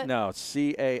you spell it? No,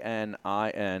 Caninis.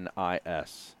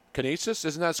 Kinesis?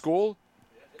 Isn't that school?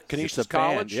 Kinesis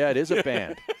College? Band. Yeah, it is a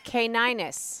band.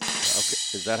 Caninus.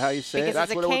 Okay. Is that how you say Because it?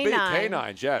 That's what it would be. canine.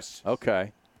 Canines, yes.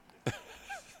 Okay.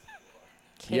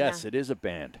 Canine. Yes, it is a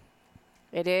band.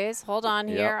 It is. Hold on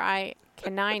here.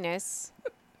 Caninus.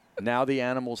 Now the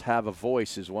Animals Have a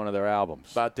Voice is one of their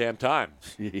albums. About damn time.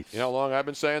 Jeez. You know how long I've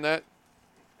been saying that?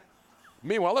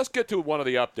 Meanwhile, let's get to one of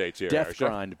the updates here. Death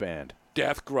Grind Band.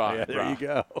 Death Grind. Yeah, there you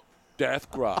go.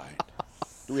 Death Grind.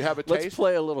 Do we have a taste? Let's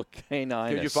play a little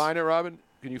Caninus. Can you find it, Robin?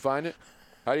 Can you find it?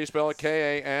 How do you spell it?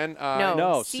 K-A-N?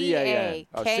 No, C-A-N.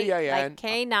 Oh, C-A-N. Like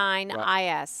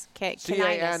K9-I-S.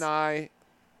 C-A-N-I.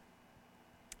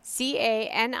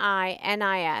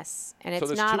 C-A-N-I-N-I-S. And So it's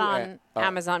there's not two on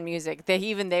Amazon Music.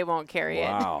 Even they won't carry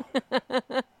Wow.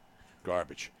 it.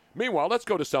 Garbage. Meanwhile, let's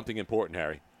go to something important,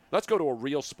 Harry. Let's go to a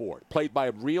real sport played by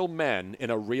real men in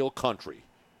a real country.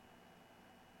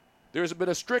 There's been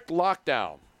a strict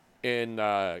lockdown in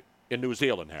New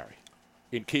Zealand, Harry,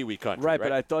 in Kiwi country. Right,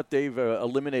 but I thought they've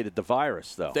eliminated the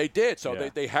virus, though. They did. So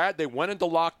they went into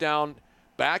lockdown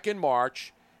back in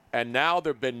March, and now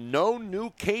there have been no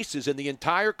new cases in the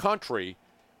entire country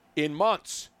in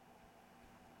months.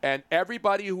 And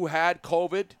everybody who had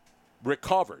COVID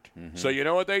recovered. Mm-hmm. So you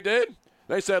know what they did?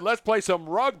 They said, let's play some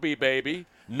rugby, baby.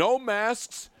 No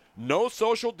masks, no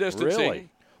social distancing. Really?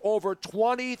 Over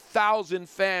 20,000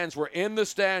 fans were in the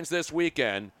stands this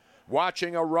weekend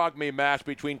watching a rugby match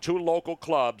between two local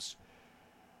clubs.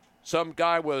 Some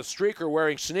guy with a streaker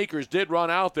wearing sneakers did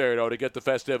run out there, though, to get the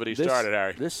festivities started,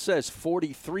 Harry. This says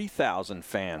 43,000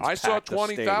 fans. I saw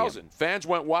 20,000. Fans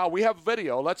went wild. We have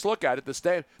video. Let's look at it.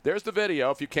 There's the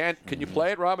video. If you can you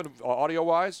play it, Robin,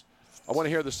 audio-wise? I want to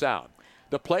hear the sound.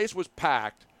 The place was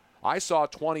packed. I saw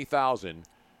 20,000.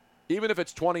 Even if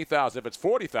it's 20,000, if it's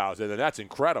 40,000, then that's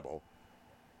incredible.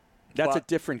 That's a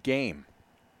different game.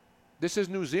 This is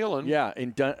New Zealand. Yeah,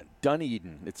 in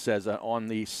Dunedin, it says on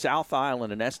the South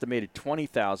Island, an estimated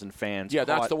 20,000 fans. Yeah,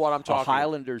 that's the one I'm talking about. A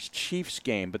Highlanders-Chiefs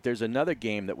game, but there's another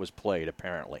game that was played,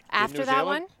 apparently. After that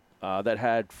one? That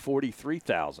had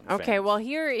 43,000 Okay, fans. well,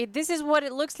 this is what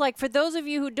it looks like. For those of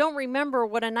you who don't remember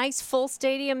what a nice full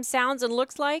stadium sounds and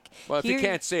looks like. Well, if you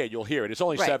can't see it, you'll hear it. It's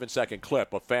only a 7-second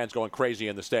clip of fans going crazy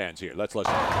in the stands here. Let's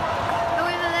listen.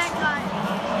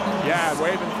 Yeah,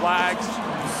 waving flags.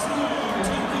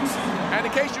 And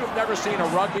in case you have never seen a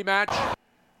rugby match,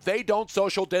 they don't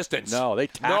social distance. No, they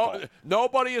tackle.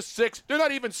 Nobody is they're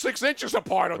not even 6 inches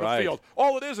apart on the field.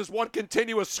 All it is one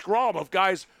continuous scrum of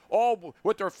guys all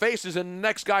with their faces in the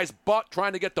next guy's butt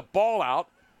trying to get the ball out.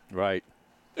 Right.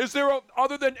 Is there,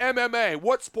 other than MMA,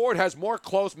 what sport has more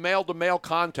close male-to-male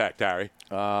contact, Harry?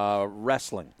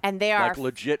 Wrestling. And they are. Like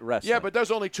legit wrestling. Yeah, but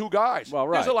there's only 2 guys. Well,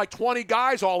 right. There's like 20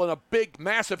 guys all in a big,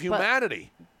 massive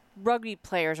humanity. Rugby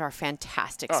players are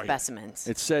fantastic specimens.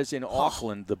 It says in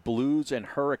Auckland, the Blues and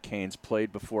Hurricanes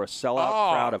played before a sellout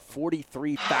crowd of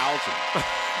 43,000.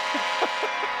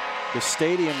 The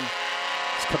stadium's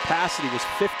capacity was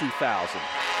 50,000,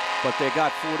 but they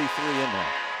got 43 in there.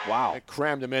 Wow. They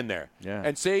crammed them in there. Yeah.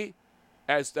 And see,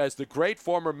 as the great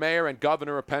former mayor and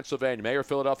governor of Pennsylvania, Mayor of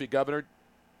Philadelphia Governor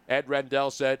Ed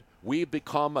Rendell said, we've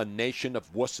become a nation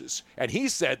of wusses. And he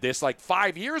said this like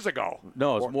 5 years ago.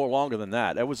 No, it's more longer than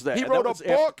that. He wrote a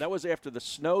book. That was after the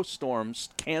snowstorms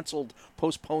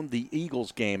postponed the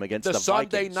Eagles game against the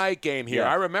Sunday Vikings. night game here.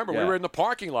 Yeah. I remember we Yeah. were in the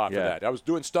parking lot for Yeah. that. I was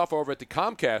doing stuff over at the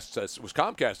Comcast. It was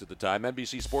Comcast at the time,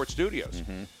 NBC Sports Studios.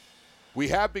 Mm-hmm. We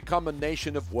have become a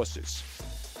nation of wusses.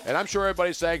 And I'm sure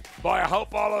everybody's saying, boy, I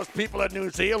hope all those people in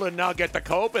New Zealand now get the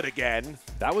COVID again.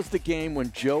 That was the game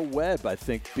when Joe Webb, I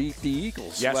think, beat the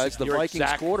Eagles as the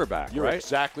Vikings quarterback, You're right?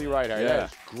 exactly right, Harry. Yeah.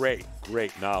 That is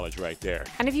great knowledge right there.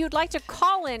 And if you'd like to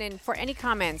call in and for any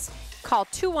comments, call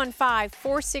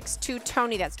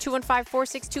 215-462-TONY. That's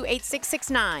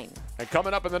 215-462-8669. And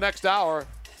coming up in the next hour,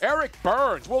 Eric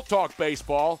Burns. We'll talk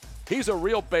baseball. He's a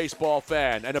real baseball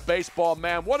fan and a baseball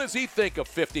man. What does he think of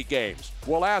 50 games?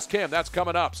 We'll ask him. That's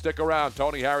coming up. Stick around.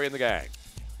 Tony, Harry, and the gang.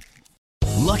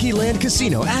 Lucky Land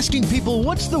Casino, asking people,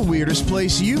 what's the weirdest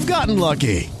place you've gotten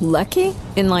lucky? Lucky?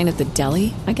 In line at the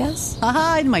deli, I guess?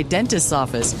 Aha, in my dentist's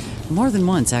office. More than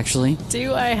once, actually.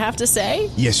 Do I have to say?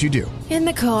 Yes, you do. In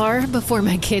the car before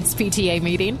my kids' PTA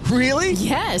meeting. Really?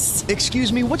 Yes.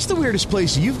 Excuse me, what's the weirdest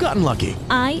place you've gotten lucky?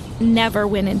 I never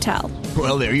win and tell.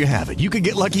 Well, there you have it. You can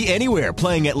get lucky anywhere,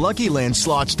 playing at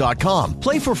LuckyLandSlots.com.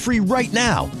 Play for free right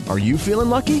now. Are you feeling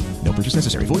lucky? No purchase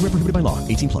necessary. Void where prohibited by law.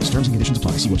 18+. Terms and conditions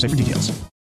apply. See website for details.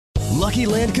 Lucky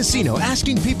Land Casino,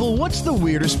 asking people, what's the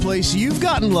weirdest place you've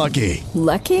gotten lucky?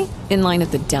 Lucky? In line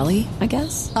at the deli, I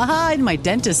guess? Aha, in my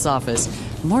dentist's office.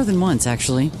 More than once,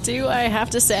 actually. Do I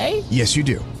have to say? Yes, you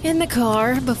do. In the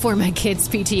car before my kids'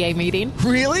 PTA meeting.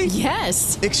 Really?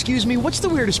 Yes. Excuse me, what's the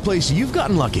weirdest place you've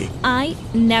gotten lucky? I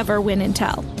never win and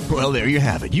tell. Well, there you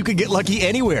have it. You can get lucky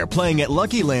anywhere, playing at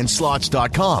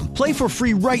LuckyLandSlots.com. Play for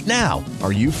free right now.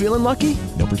 Are you feeling lucky?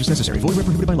 No purchase necessary. Void where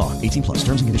prohibited by law. 18+.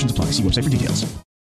 Terms and conditions apply. See website for details.